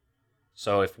queue.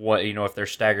 So if they're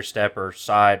stagger step or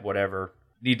side, whatever,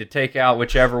 need to take out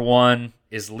whichever one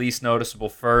is least noticeable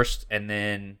first, and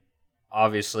then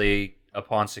obviously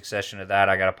upon succession of that,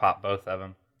 I got to pop both of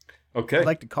them. Okay. I'd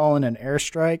like to call in an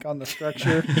airstrike on the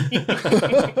structure.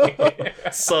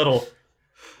 Subtle.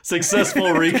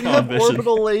 Successful recon Have mission.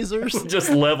 orbital lasers. Just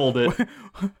leveled it.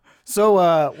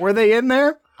 So, were they in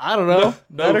there? I don't know.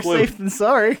 No Better clue. safe than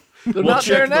sorry. They're We'll not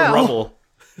check there the now. rubble.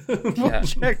 Yeah.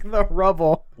 Check the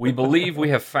rubble. We believe we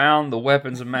have found the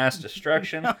weapons of mass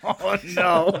destruction. Oh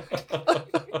no.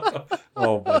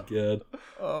 Oh my god.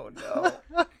 Oh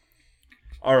no.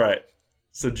 All right.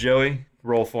 So Joey,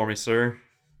 roll for me, sir.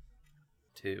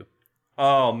 2.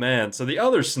 Oh man. So the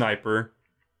other sniper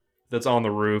that's on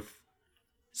the roof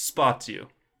spots you.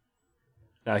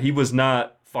 Now he was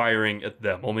not firing at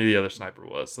them. Only the other sniper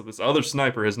was. So this other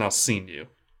sniper has now seen you.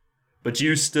 But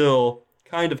you still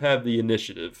kind of have the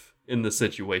initiative in the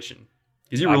situation.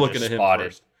 Because you were I'm looking just at him spotted.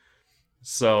 first.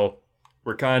 So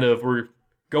we're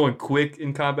going quick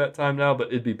in combat time now, but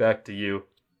it'd be back to you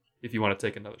if you want to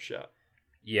take another shot.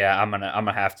 Yeah, I'm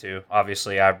gonna have to.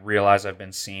 Obviously, I realize I've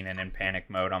been seen and in panic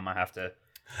mode. I'm gonna have to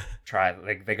try.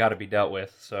 They got to be dealt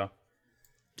with. So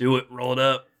Do it. Roll it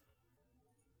up.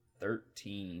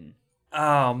 13.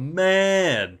 Oh,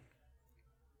 man.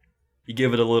 You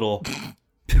give it a little...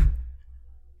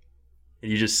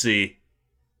 and you just see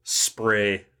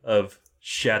spray of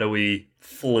shadowy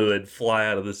fluid fly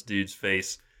out of this dude's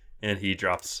face, and he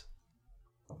drops.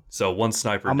 So one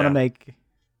sniper I'm gonna down. make.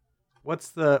 What's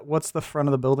the front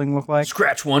of the building look like?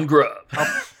 Scratch one grub.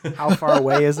 How far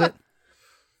away is it?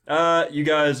 You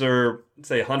guys are,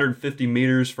 say, 150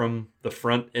 meters from the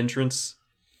front entrance,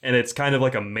 and it's kind of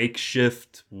like a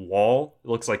makeshift wall. It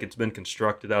looks like it's been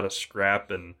constructed out of scrap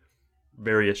and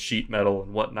various sheet metal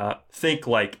and whatnot. Think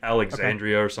like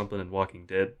Alexandria or something in Walking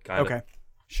Dead, kind of. Okay,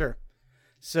 sure.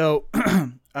 So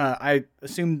I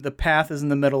assume the path is in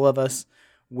the middle of us.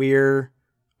 We're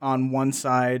on one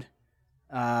side.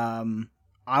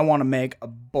 I want to make a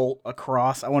bolt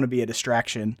across. I want to be a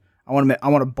distraction. I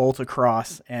want to bolt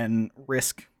across and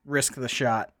risk the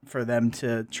shot for them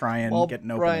to try and While get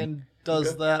an opening. Brian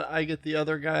does that, I get the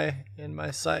other guy in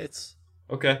my sights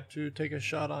Okay. to take a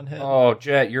shot on him. Oh,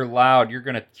 Jet, you're loud. You're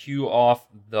going to cue off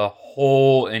the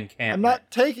whole encampment. I'm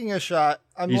not taking a shot.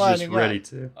 I'm He's lining just ready up.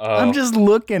 to. Oh, I'm just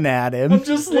looking at him. I'm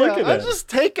just looking I'm at just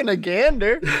taking a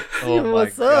gander. oh seeing my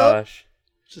what's up. gosh.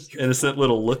 just innocent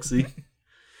little looksy.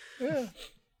 Yeah.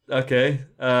 Okay.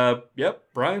 Yep.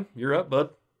 Brian, you're up, bud.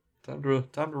 Time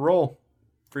to roll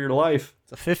for your life.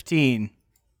 It's a 15.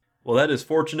 Well, that is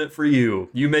fortunate for you.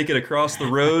 You make it across the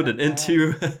road and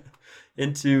into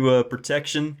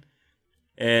protection,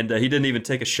 and he didn't even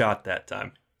take a shot that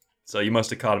time. So you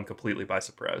must have caught him completely by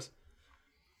surprise.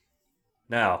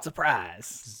 Now,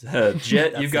 Surprise.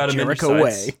 Jet, you've got the him in your Jericho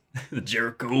sights. The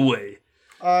Jericho way.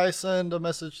 I send a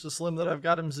message to Slim that I've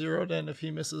got him zeroed in if he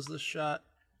misses this shot.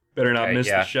 Better not Okay, miss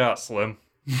yeah. the shot, Slim.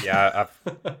 Yeah,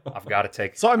 I've got to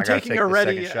take. So I'm I gotta taking take a the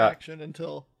ready second shot. action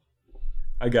until.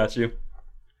 I got you.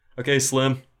 Okay,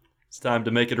 Slim. It's time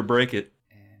to make it or break it.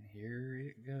 And here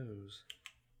it goes.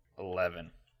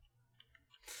 11.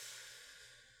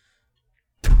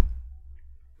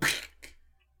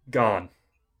 Gone.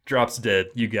 Drops dead.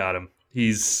 You got him.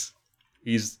 He's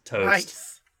toast.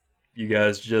 Nice. You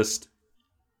guys just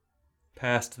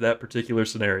passed that particular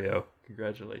scenario.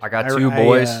 Congratulations. I got I- two I,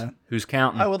 boys. uh, Who's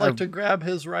counting? I would like to grab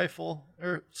his rifle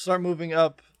or start moving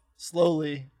up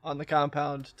slowly on the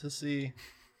compound to see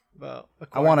about.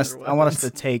 I want us acquiring to their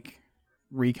weapons. take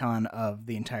recon of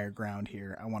the entire ground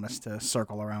here. I want us to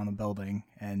circle around the building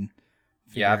and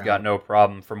Yeah, I've figure got out- no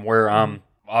problem. From where I'm,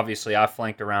 obviously, I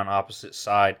flanked around opposite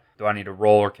side. Do I need to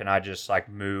roll, or can I just like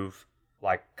move,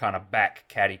 like kind of back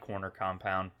caddy corner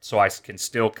compound, so I can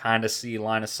still kind of see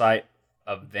line of sight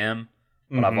of them,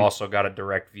 but I've Mhm. also got a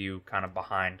direct view kind of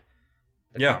behind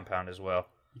the Yeah. compound as well.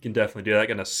 You can definitely do that.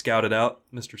 Gonna scout it out,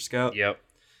 Mr. Scout. Yep.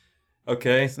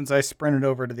 Okay. Since I sprinted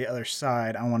over to the other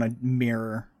side, I want to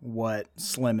mirror what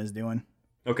Slim is doing.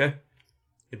 Okay.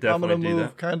 You I'm definitely gonna do move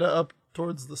that. kind of up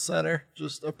towards the center,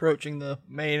 just approaching the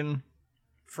main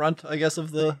front, I guess,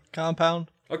 of the compound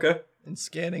Okay. and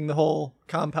scanning the whole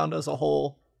compound as a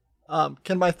whole.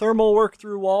 Can my thermal work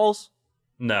through walls,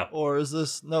 No. or is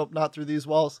this nope, not through these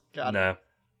walls? Got it.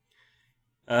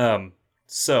 No.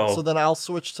 So then I'll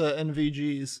switch to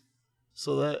NVGs,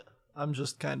 so that I'm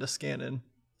just kind of scanning,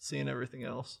 seeing everything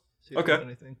else. See if there's Okay.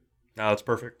 anything. No, that's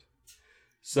perfect.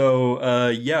 So,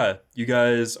 yeah, you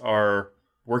guys are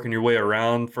working your way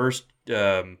around. First,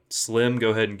 Slim,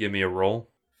 go ahead and give me a roll.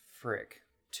 Frick.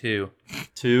 2.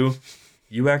 2.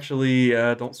 You actually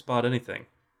don't spot anything.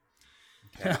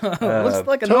 Looks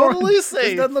like a Totally This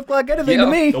safe. doesn't look like anything Yeah.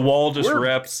 to me. The wall just We're-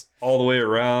 wraps all the way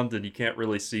around, and you can't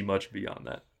really see much beyond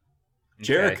that.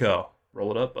 Jericho,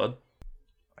 roll it up, bud.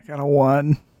 I got a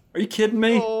 1. Are you kidding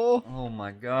me? Oh, Oh my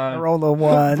I god. rolled a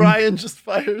 1. Brian just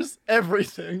fires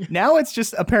everything. Now it's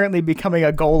just apparently becoming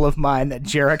a goal of mine that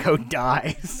Jericho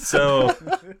dies. So,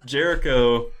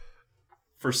 Jericho,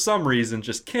 for some reason,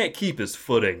 just can't keep his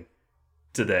footing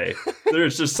today.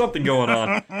 There's just something going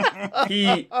on.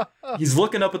 He's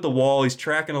looking up at the wall. He's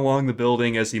tracking along the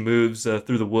building as he moves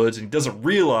through the woods, and he doesn't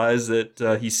realize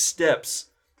that he steps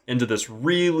into this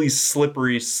really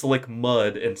slippery, slick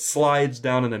mud and slides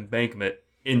down an embankment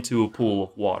into a pool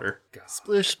of water.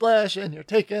 Splish splash, and you're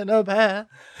taking a bath.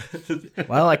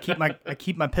 Well, I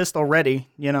keep my pistol ready,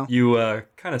 you know. You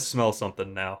kind of smell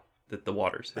something now that the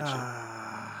water's hit you.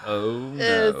 Oh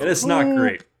no. And it's not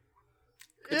great.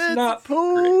 It's not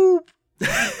poop.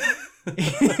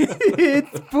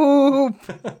 It's poop.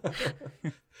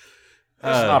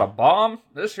 That's not a bomb.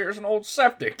 This here's an old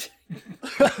septic.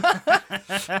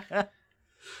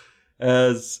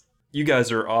 As you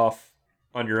guys are off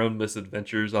on your own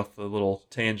misadventures, off the little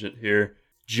tangent here,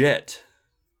 Jet,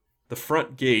 the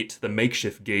front gate, the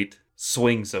makeshift gate,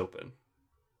 swings open.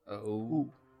 Oh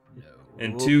no.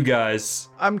 And two guys,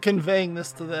 I'm conveying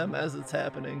this to them as it's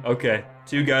happening. okay,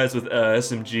 two guys with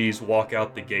SMGs walk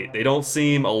out the gate. They don't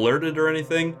seem alerted or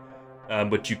anything,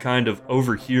 but you kind of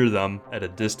overhear them at a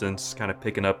distance, kind of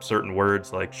picking up certain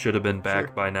words like should have been back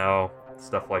Sure. by now,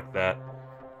 stuff like that.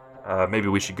 Maybe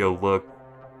we should go look.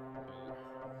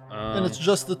 And it's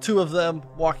just the two of them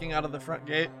walking out of the front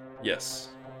gate. Yes.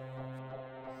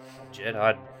 Jed,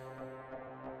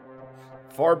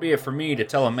 far be it for me to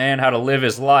tell a man how to live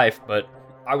his life, but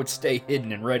I would stay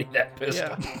hidden and ready that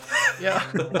pistol. Yeah.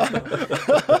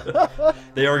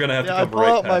 They are going to have Yeah, to I come pull right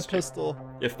out my past you pistol.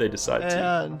 if they decide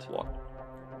And- to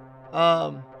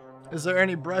walk. Is there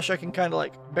any brush I can kind of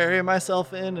like bury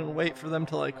myself in and wait for them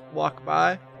to like walk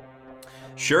by?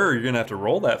 Sure, you're going to have to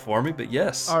roll that for me, but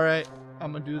yes. All right,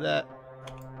 I'm gonna do that.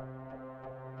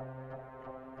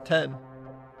 10.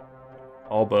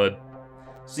 All bud.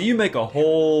 So you make a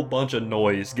whole bunch of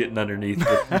noise getting underneath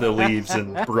the leaves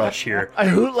and brush here. I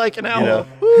hoot like an owl. You know,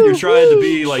 you're trying to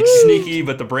be like sneaky,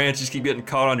 but the branches keep getting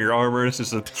caught on your armor. It's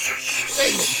just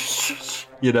a,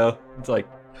 you know, it's like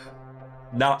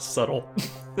not subtle.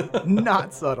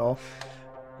 Not subtle.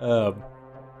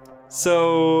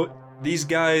 So these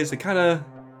guys, they kind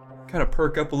of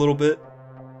perk up a little bit.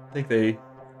 I think they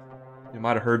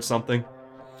might have heard something,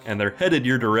 and they're headed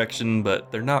your direction,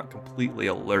 but they're not completely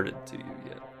alerted to you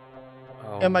yet.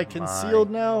 Oh Am I my. concealed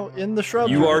now in the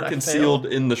shrubbery? You are Did I concealed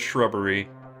fail? in the shrubbery.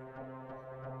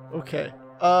 Okay.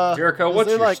 Jericho, is what's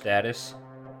there, your like, status?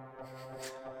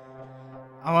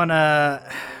 I wanna.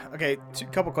 Okay,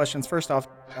 couple questions. First off,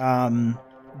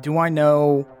 do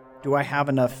I have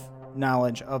enough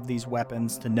knowledge of these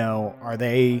weapons to know, are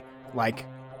they like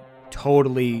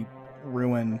totally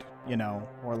ruined, you know,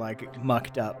 or like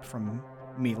mucked up from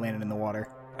me landing in the water?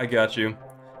 I got you.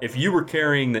 If you were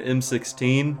carrying the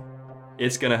M16,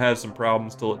 it's gonna have some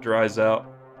problems till it dries out,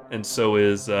 and so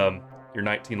is your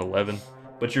 1911.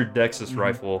 But your Dexus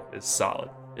rifle is solid.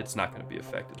 It's not gonna be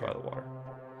affected by the water.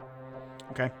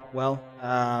 Okay. Well,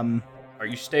 Are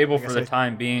you stable for the I-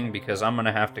 time being? Because I'm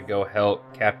gonna have to go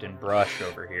help Captain Brush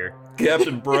over here.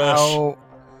 Captain Brush. how-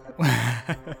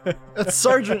 It's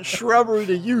Sergeant Shrubbery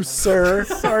to you, sir.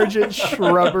 Sergeant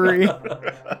Shrubbery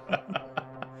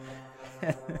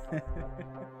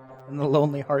and the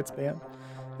Lonely Hearts Band.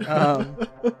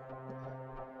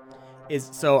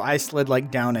 So I slid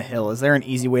like down a hill. Is there an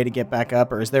easy way to get back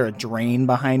up, or is there a drain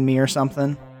behind me or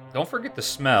something? Don't forget the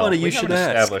smell. Funny, you we should haven't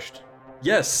ask. established.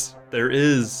 Yes, there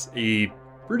is a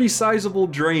pretty sizable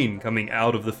drain coming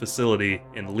out of the facility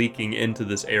and leaking into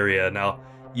this area. Now,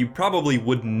 you probably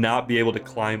would not be able to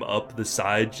climb up the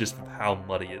side just with how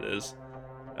muddy it is.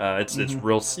 It's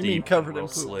real steep, covered and real in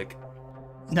poop? slick.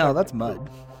 No, that's mud.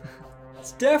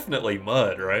 It's definitely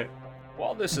mud, right?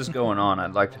 While this is going on,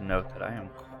 I'd like to note that I am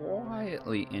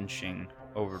quietly inching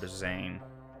over to Zane.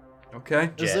 Okay.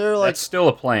 Is Jet. there, like- That's still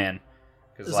a plan.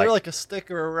 'Cause, Is there like a stick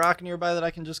or a rock nearby that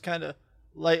I can just kind of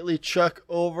lightly chuck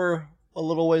over a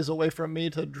little ways away from me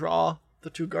to draw the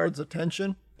two guards'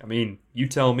 attention? I mean, you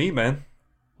tell me, man.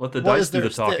 Let the What dice is do there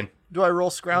the talking. stick? Do I roll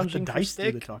scrounging for dice do the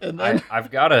stick? talking. And then I've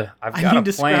got a I plan. need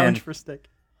to scrounge for stick.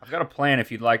 I've got a plan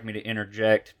if you'd like me to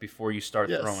interject before you start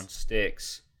Yes. throwing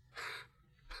sticks.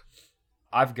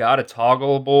 I've got a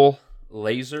toggleable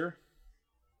laser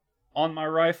on my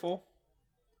rifle,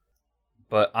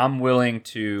 but I'm willing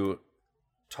to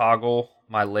toggle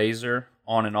my laser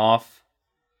on and off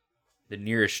the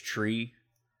nearest tree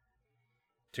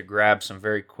to grab some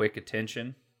very quick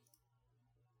attention.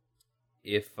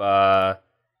 If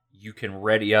you can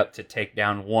ready up to take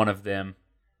down one of them,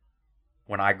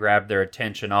 when I grab their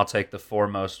attention, I'll take the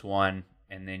foremost one,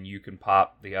 and then you can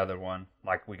pop the other one.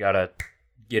 Like, we gotta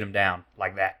get them down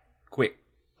like that, quick.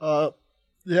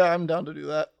 yeah, I'm down to do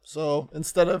that. So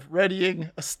instead of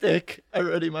readying a stick, I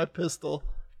ready my pistol.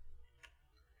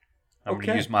 I'm Okay.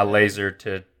 gonna use my laser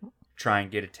to try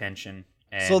and get attention.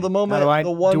 And So the moment How do I,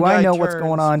 the one do I guy know what's turns,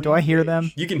 going on? we Do I hear engage.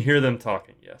 them? You can hear them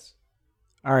talking, yes.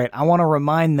 All right, I want to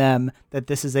remind them that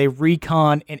this is a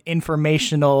recon and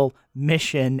informational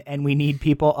mission, and we need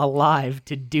people alive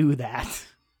to do that.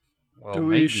 well, Do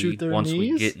we maybe shoot their once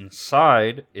we knees? get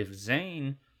inside, if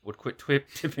Zane would quit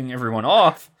tipping everyone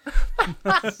off,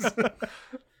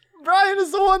 Brian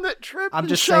is the one that tripped. I'm and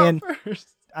just shot saying- first.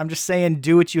 I'm just saying,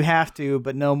 do what you have to,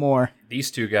 but no more.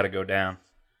 these two gotta go down.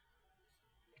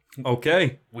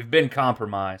 Okay. We've been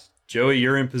compromised. Joey,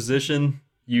 you're in position.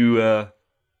 You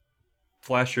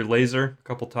flash your laser a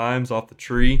couple times off the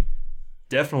tree.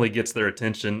 Definitely gets their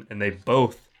attention, and they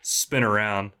both spin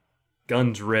around,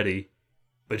 guns ready,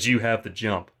 but you have the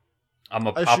jump. I'm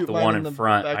gonna I pop shoot the mine one in in the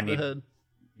front. back I of the need, head.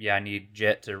 yeah, I need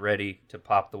Jet to ready to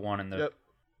pop the one in the. Yep.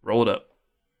 Roll it up.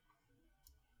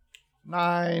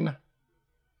 9.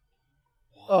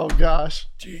 Oh gosh,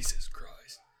 Jesus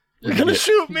Christ. you're gonna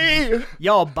shoot me!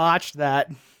 Y'all botched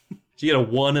that. So you got a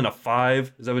 1 and a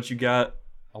 5. Is that what you got?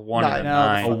 A 1 and a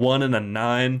Nine. 9. A 1 and a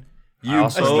 9. I You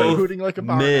also I start both hooting like a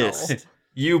barn missed. owl.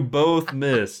 You both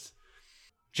missed.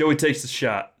 Joey takes the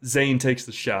shot. Zane takes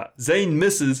the shot. Zane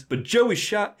misses, but Joey's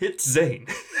shot hits Zane.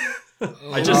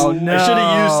 I should have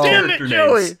used Damn character it, names.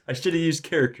 Joey. I should have used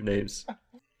character names.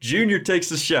 Junior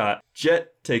takes a shot.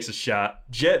 Jet takes a shot.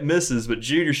 Jet misses, but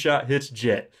Junior shot hits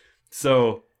Jet.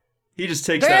 So he just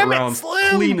takes Damn that it, round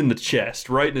Slim! clean in the chest,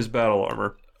 right in his battle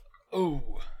armor, Ooh.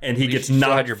 and he At least gets you still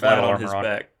had knocked your flat battle on armor his on.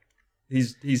 back.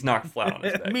 He's knocked flat on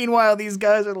his back. Meanwhile, these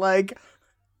guys are like,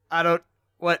 I don't.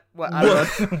 What? I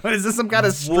don't know. What is this? Some kind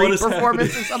of What street is performance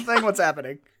happening? or something? What's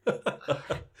happening?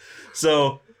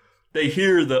 So they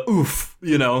hear the oof,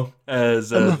 as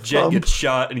Jet gets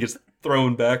shot and gets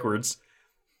thrown backwards.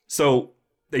 So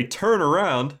they turn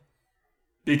around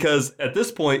because at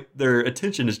this point their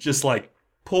attention is just like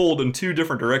pulled in two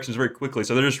different directions very quickly.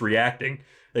 So they're just reacting.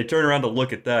 They turn around to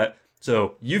look at that.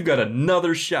 So you've got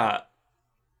another shot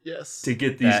Yes. to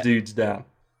get these dudes down.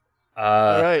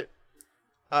 All right.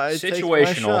 I take my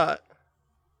situational. shot.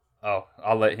 Oh,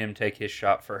 I'll let him take his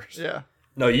shot first. Yeah.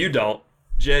 No, you don't.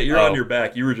 Jet, you're Oh. on your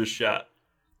back. You were just shot.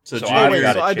 So, So Junior, I've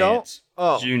got so a I don't? chance.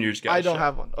 Oh. Junior's got I a don't shot.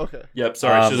 have one. Okay. Yep,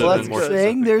 sorry. Should have let's been more go.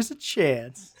 Saying specific. there's a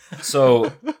chance.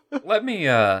 So let me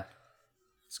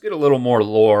let's get a little more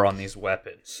lore on these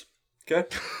weapons. Okay.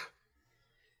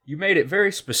 You made it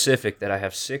very specific that I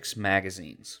have 6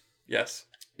 magazines. Yes.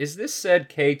 Is this said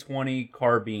K20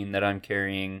 carbine that I'm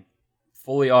carrying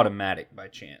fully automatic by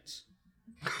chance?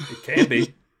 It can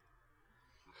be.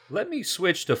 Let me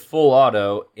switch to full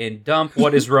auto and dump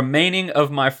what is remaining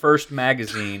of my first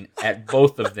magazine at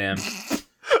both of them.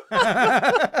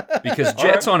 Because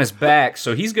Jet's on his back,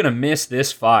 so he's going to miss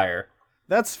this fire.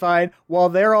 That's fine. While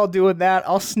they're all doing that,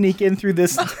 I'll sneak in through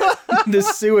this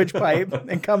this sewage pipe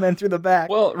and come in through the back.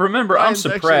 Well, remember, I'm Ryan's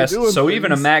actually suppressed, doing so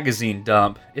even a things. magazine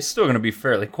dump is still going to be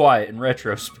fairly quiet in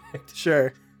retrospect.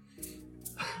 Sure.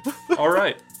 All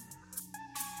right.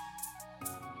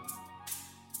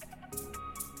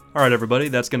 All right, everybody,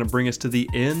 that's going to bring us to the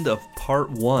end of part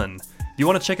 1. If you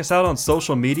want to check us out on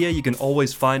social media, you can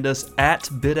always find us at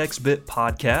BitXBit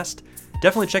Podcast.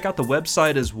 Definitely check out the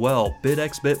website as well,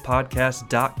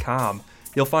 bitxbitpodcast.com.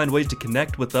 You'll find ways to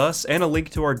connect with us and a link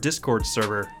to our Discord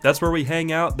server. That's where we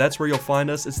hang out. That's where you'll find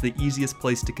us. It's the easiest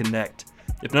place to connect.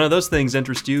 If none of those things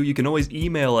interest you, you can always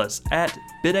email us at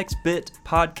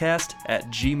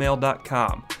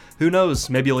bitxbitpodcast@gmail.com. Who knows,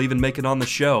 maybe you'll even make it on the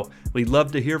show. We'd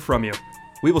love to hear from you.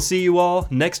 We will see you all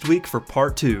next week for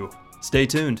part 2. Stay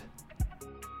tuned.